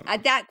 No, we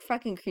don't. That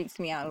fucking creeps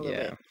me out a little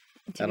Yeah. bit.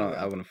 to I be don't. real.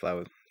 I wouldn't fly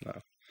with.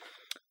 No.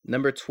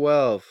 Number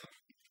 12,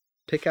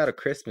 Pick out a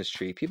Christmas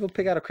tree. People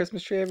pick out a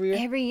Christmas tree every year.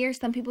 Every year,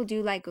 some people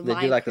do like They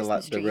live do like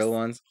Christmas the real trees.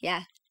 ones.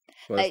 Yeah.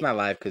 Well, it's Like- not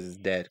live because it's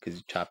dead because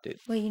you chopped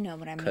it. Well, you know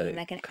what I Cut mean, it-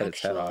 like an cut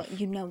its head actual.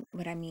 off. You know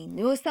what I mean.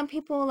 Well, some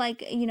people like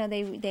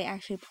they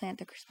actually plant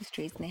the Christmas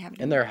trees and they have it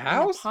In their a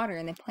house? potter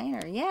and they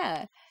plant her.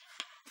 Yeah,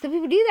 some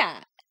people do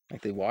that.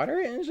 Like they water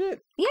it and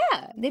shit.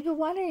 Yeah, they put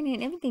water in it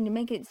and everything to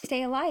make it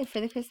stay alive for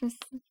the Christmas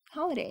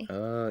holiday.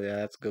 Oh yeah,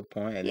 that's a good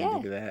point. I didn't Yeah.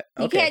 think of that.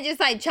 You Okay. can't just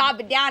like chop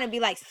it down and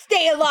be like,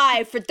 stay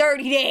alive for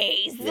 30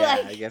 days. Yeah,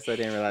 like I guess I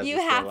didn't realize. you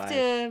it's still have alive.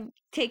 to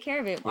take care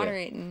of it, water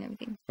it, and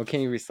everything. Well,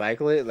 can you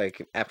recycle it?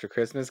 Like after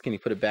Christmas, can you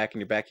put it back in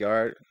your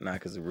backyard? Nah,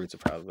 because the roots are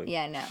probably.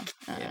 Yeah, no.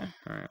 Yeah.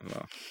 All right.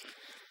 Well,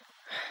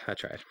 I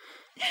tried.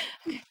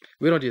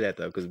 We don't do that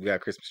though because we got a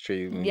Christmas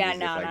tree. and we Yeah, use it,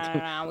 no, like,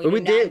 no. But we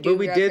do not did- but do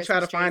we real did try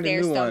to Christmas trees. find a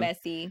They're new so one.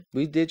 messy.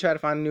 We did try to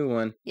find a new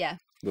one. Yeah.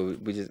 But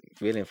we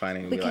didn't find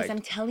any. we Because like, I'm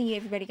telling you,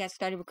 everybody got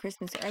started with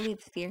Christmas early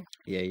this year.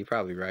 yeah, you're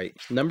probably right.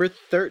 Number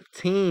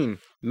 13,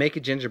 make a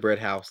gingerbread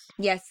house.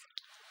 Yes.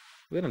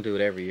 We don't do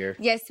it every year.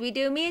 Yes, we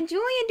do. Me and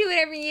Julian do it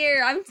every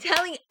year. I'm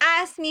telling,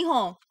 ask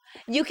Mijo.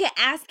 You can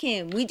ask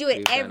him. We do it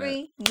We've done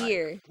every like,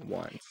 year.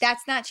 Once.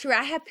 That's not true.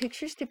 I have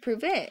pictures to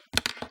prove it.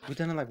 We've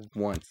done it like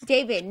once.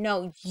 David,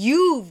 no,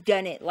 you've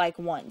done it like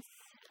once.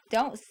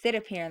 Don't sit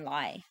up here and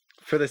lie.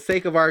 For the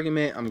sake of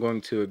argument, I'm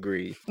going to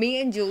agree. Me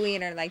and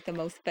Julian are like the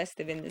most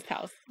festive in this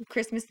house.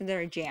 Christmas is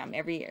our jam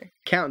every year.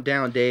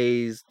 Countdown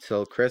days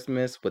till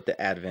Christmas with the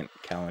Advent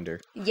calendar.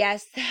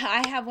 Yes,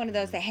 I have one of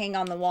those that hang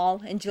on the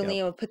wall, and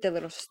Julian will put the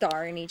little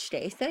star in each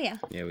day. So yeah.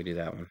 Yeah, we do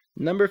that one.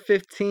 Number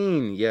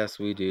 15. Yes,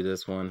 we do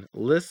this one.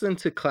 Listen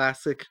to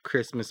classic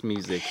Christmas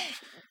music.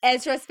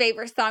 Ezra's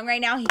favorite song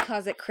right now, he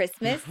calls it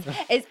Christmas,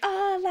 is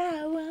All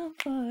I Want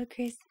for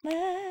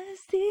Christmas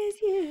is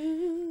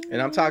You.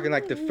 And I'm talking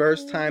like the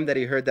first time that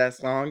he heard that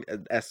song,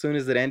 as soon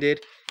as it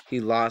ended, he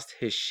lost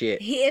his shit.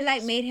 It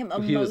like made him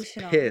He was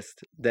emotional.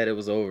 pissed that it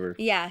was over.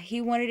 Yeah, he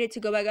wanted it to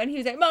go back on. He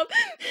was like, Mom,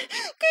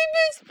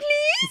 goodness,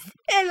 please.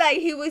 And like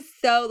he was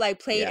so like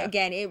played Yeah.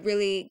 again. It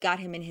really got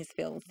him in his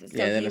feels. So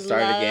Yeah, then he it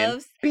started again.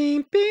 loves,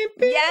 Beep, beep,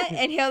 beep. yeah,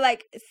 and he'll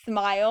like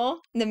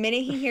smile the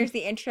minute he hears the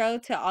intro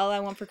to All I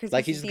Want for Christmas.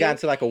 Like he Is just You. got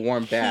into like a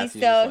warm bath.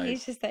 He's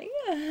just like,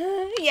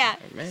 yeah.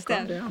 like, man, So,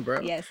 calm down,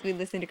 bro. yes, we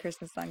listen to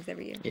Christmas songs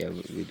every year. Yeah,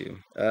 we do.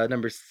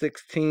 Number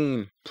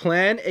 16.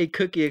 Plan a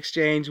cookie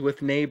exchange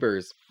with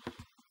neighbors.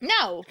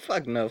 No,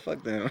 Fuck no,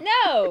 fuck them.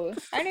 no,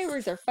 our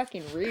neighbors are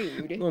fucking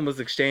rude. We almost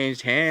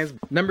exchanged hands.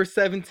 Number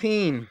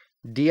 17.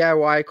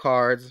 DIY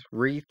cards,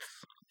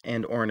 wreaths,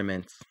 and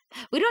ornaments.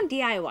 We don't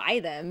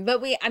DIY them, but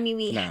we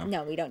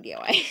No. we don't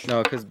DIY.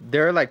 No, because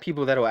there are like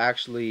people that will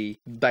actually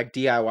like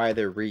DIY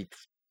their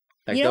wreaths.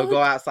 Like You know they'll who-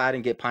 go outside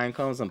and get pine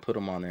cones and put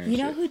them on there. And You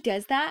know shit. who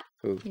does that?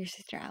 Who? Your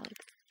sister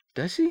Alex.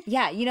 Does she?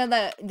 Yeah, you know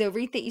the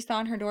wreath that you saw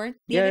on her door the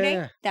Yeah, other yeah, day?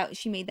 yeah. That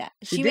she made that.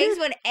 She She makes did?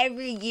 one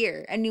every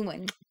year, a new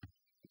one.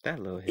 That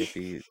little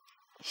hippie.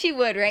 She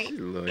would, right? She's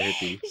a little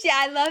hippie. Yeah,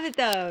 I love it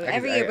though.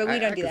 Every year, but we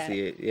don't do I that. can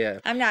see it. Yeah.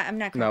 I'm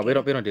not No, we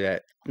don't do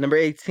that. Number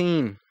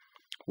 18.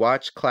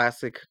 Watch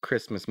classic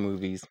Christmas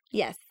movies.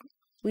 Yes.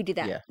 We do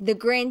that. Yeah. The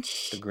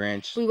Grinch. The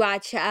Grinch. We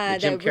watch the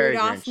Jim Carrey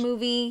Rudolph Grinch.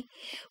 movie.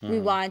 We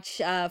Mhm. watch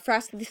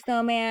Frosty the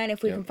Snowman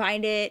if we Yep. can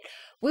find it.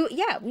 We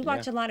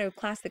watch a lot of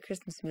classic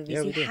Christmas movies.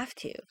 Yeah, we You do. have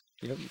to.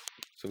 Yep.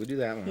 So we do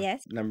that one.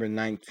 Yes. Number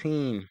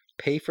 19.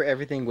 Pay for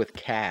everything with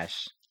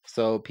cash.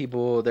 So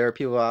there are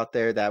people out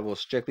there that will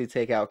strictly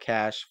take out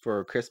cash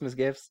for Christmas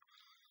gifts.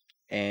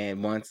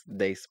 And once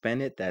they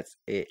spend it, that's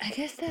it. I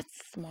guess that's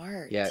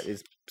smart. Yeah,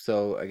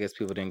 so I guess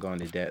people didn't go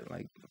into debt.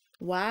 Like,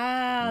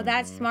 Wow,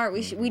 that's Mhm, smart.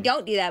 We mhm.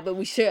 don't do that, but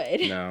we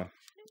should. no.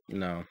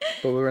 But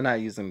we were not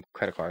using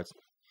credit cards.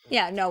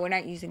 Yeah, no, we're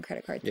not using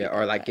credit cards. Yeah, either,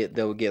 or like but-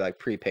 they would get like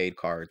prepaid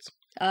cards.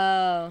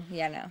 Oh,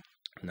 yeah,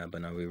 no.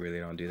 No, we really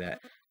don't do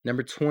that.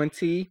 Number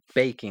 20,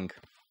 baking.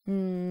 I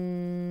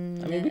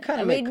mean, we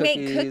kind of we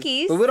make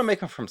cookies, but we don't make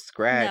them from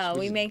scratch. No,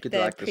 we just make get the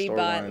store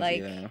pre-bought, ones,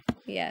 like, yeah,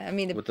 Yeah, I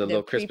mean with the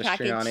little Christmas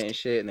tree on it prepackaged- and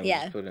shit, and then we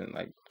yeah. just put it in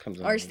like comes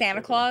in or the Santa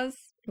circle. Claus.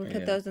 We put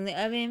Yeah. those in the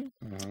oven.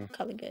 Mhm.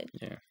 Color good.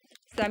 Yeah.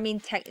 So I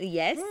mean,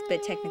 yes,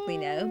 but technically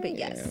no. But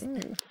Yeah, yes.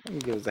 Let me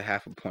give us a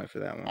half a point for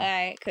that one. All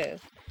right, cool.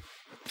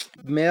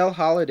 Mail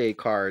holiday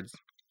cards.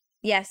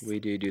 Yes. We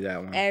do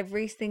that one.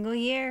 Every single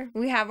year,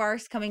 we have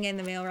ours coming in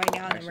the mail right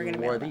now, and Actually, then we're we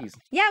gonna wore mail them. these.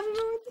 Yeah,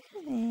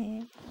 we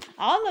wore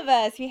all of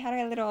us. We had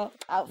our little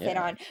outfit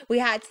Yeah. on. We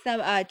had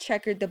some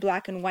checkered the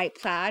black and white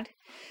plaid,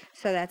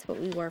 so that's what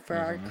we wore for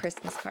our Mhm.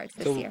 Christmas cards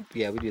this So year.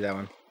 yeah, we do that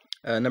one.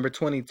 Number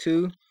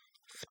 22,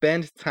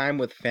 spend time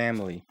with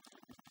family.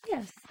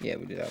 Yes, Yeah,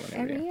 we do that one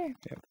every every year. year.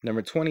 Yep.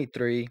 Number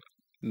 23,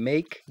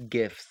 make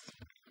gifts.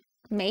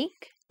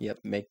 Make? Yep,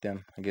 make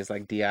them. I guess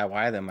like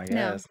DIY them. I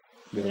No, guess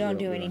We don't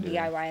do any that.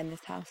 DIY in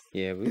this house.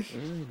 Yeah, we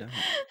really don't.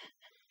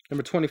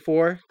 Number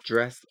 24,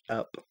 dress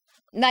up.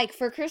 Like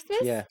for Christmas,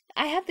 Yeah,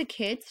 I have the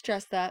kids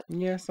dressed up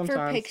yeah. for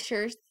Sometimes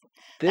pictures.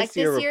 this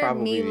year this we're year,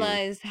 probably Mila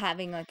is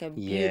having like a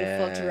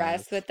beautiful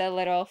dress Yes. with a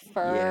little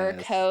fur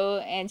Yes. coat,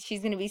 and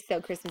she's gonna be so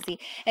Christmassy.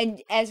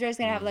 And Ezra's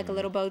gonna have like a Mhm.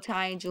 little bow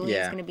tie, and Julian's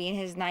Yeah. gonna be in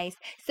his nice.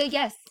 So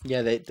yes,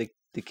 yeah.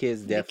 The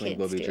kids definitely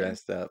will kids be do.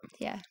 dressed up.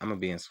 yeah. I'm gonna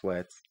be in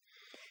sweats.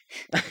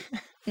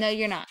 No,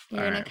 you're not.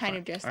 You're in a Alright, kind fine.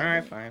 of dress.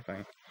 Alright,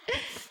 fine.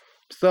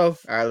 So,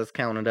 all right, let's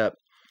count it up.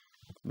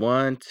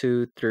 1,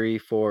 2, 3,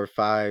 4,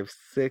 5,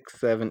 6,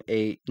 7,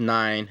 8,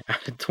 9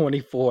 out of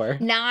 24.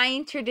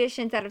 9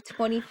 traditions out of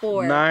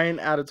 24 9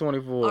 out of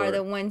 24 are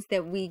the ones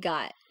that we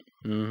got.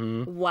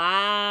 Mm-hmm.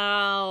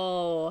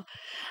 Wow.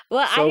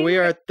 Well, So we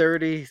are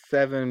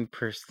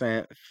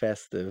 37%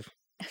 festive.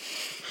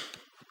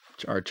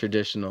 Or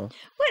traditional.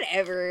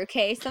 Whatever,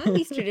 okay? Some of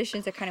these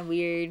traditions are kind of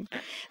weird.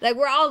 Like,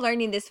 we're all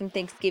learning this from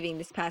Thanksgiving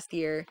this past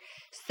year.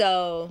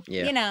 So,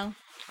 Yeah. you know.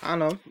 I don't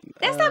know.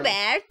 That's not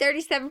bad.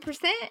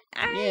 37%.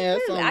 Yeah,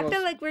 it's I feel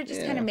almost- like we're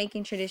just kind yeah. of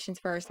making traditions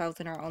for ourselves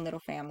in our own little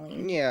family.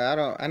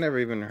 Yeah, I never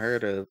even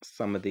heard of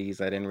some of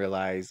these. I didn't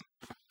realize.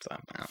 So, I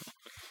don't know.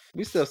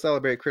 We still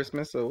celebrate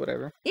Christmas, so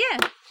whatever. Yeah.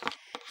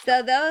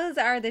 So those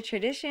are the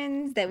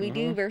traditions that we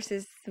do Mhm.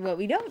 versus what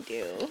we don't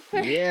do.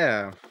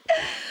 Yeah.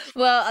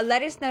 Well,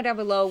 let us know down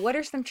below, what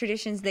are some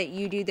traditions that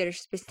you do that are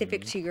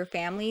specific Mhm. to your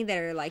family that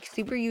are like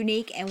super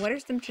unique, and what are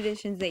some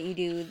traditions that you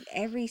do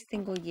every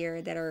single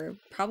year that are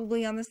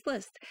probably on this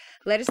list?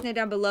 Let us know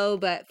down below.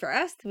 But for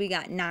us, we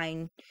got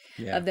 9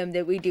 Yeah. of them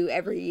that we do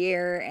every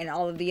year, and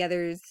all of the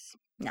others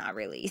not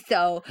really.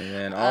 So And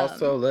then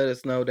also let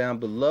us know down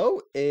below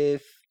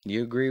if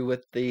you agree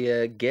with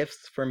the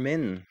gifts for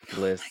men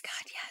list. oh my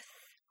god, yes.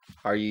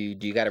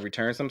 Do you got to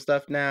return some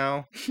stuff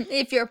now?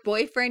 If your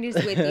boyfriend is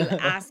with you,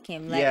 ask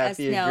him. Let Yeah, if us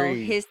he know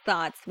agrees. his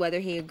thoughts, whether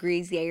he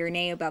agrees, yay or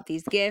nay, about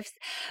these gifts.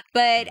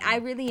 But I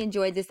Mhm. really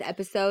enjoyed this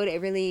episode.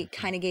 It really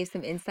kind of gave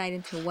some insight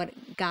into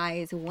what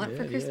guys want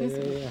for Yeah, Christmas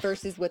yeah.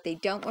 versus what they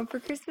don't want for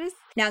Christmas.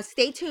 Now,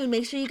 stay tuned.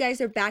 Make sure you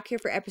guys are back here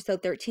for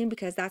episode 13,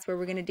 because that's where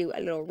we're going to do a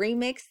little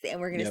remix, and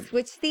we're going to Yep.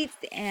 switch seats,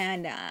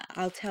 and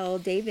I'll tell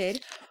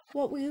David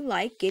what we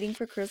like getting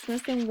for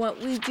Christmas and what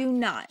we do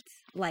not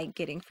like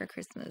getting for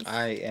Christmas.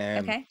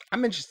 Okay?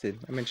 I'm interested.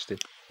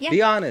 Yeah.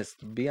 Be honest.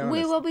 We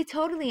will be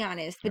totally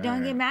honest, but don't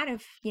get Alright. mad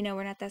if,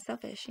 we're not that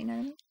selfish. You know what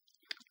I mean?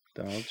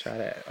 Don't try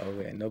that.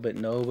 Okay.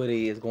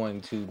 Nobody is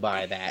going to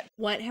buy that.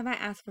 What have I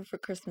asked for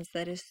Christmas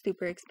that is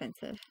super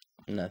expensive?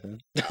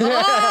 Nothing.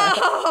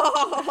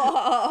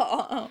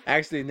 Oh!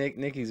 Actually,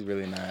 Nikki's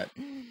really not.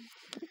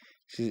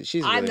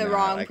 She's I'm really the not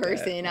wrong like that.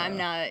 person. I'm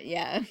not,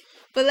 yeah.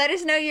 But let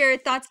us know your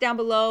thoughts down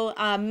below.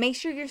 Make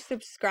sure you're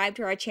subscribed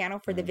to our channel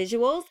for the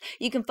visuals.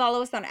 You can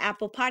follow us on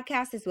Apple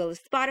Podcasts as well as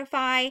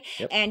Spotify,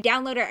 Yep. and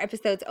download our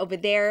episodes over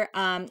there.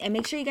 And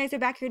make sure you guys are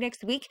back here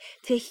next week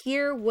to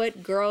hear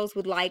what girls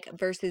would like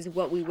versus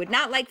what we would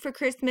not like for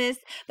Christmas.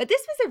 But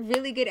this was a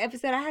really good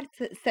episode. I had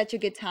such a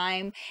good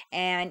time,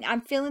 and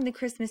I'm feeling the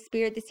Christmas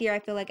spirit this year. I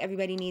feel like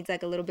everybody needs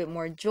like a little bit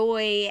more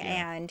joy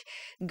and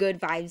good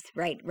vibes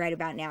right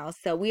about now.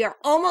 So we are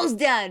almost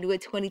done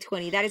with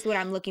 2020. That is what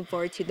I'm looking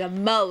forward to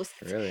the most.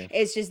 Really?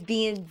 It's just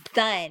being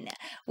done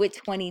with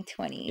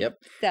 2020. Yep.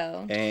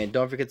 So And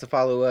don't forget to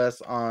follow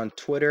us on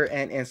Twitter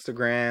and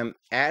Instagram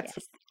at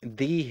yes.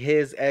 the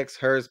His Ex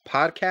Hers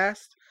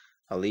podcast.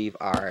 I'll leave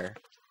our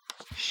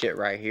shit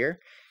right here.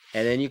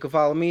 And then you can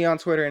follow me on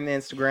Twitter and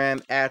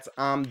Instagram at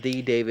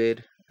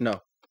David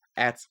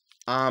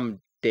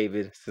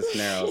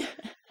Cisneros.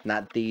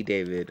 Not the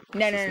David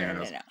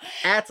Cisneros. No.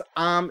 At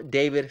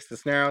David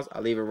Cisneros.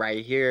 I'll leave it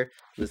right here.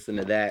 Listen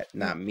to that,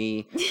 not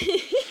me.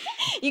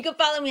 You can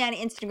follow me on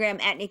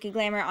Instagram at Nikki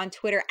Glamour, on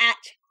Twitter at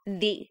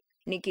the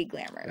Nikki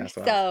Glamour. That's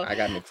why So I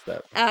got mixed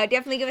up.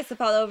 definitely give us a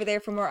follow over there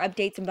for more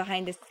updates and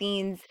behind the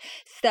scenes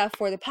stuff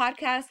for the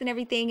podcast and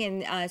everything,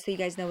 and so you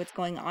guys know what's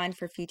going on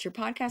for future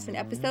podcasts and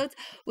episodes.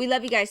 We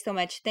love you guys so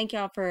much. Thank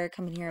y'all for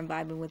coming here and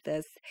vibing with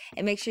us,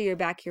 and make sure you're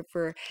back here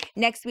for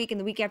next week and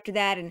the week after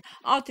that, and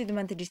all through the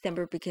month of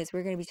December, because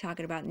we're going to be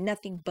talking about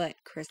nothing but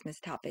Christmas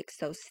topics.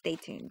 So stay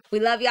tuned. We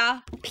love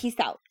y'all. Peace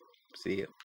out. See you.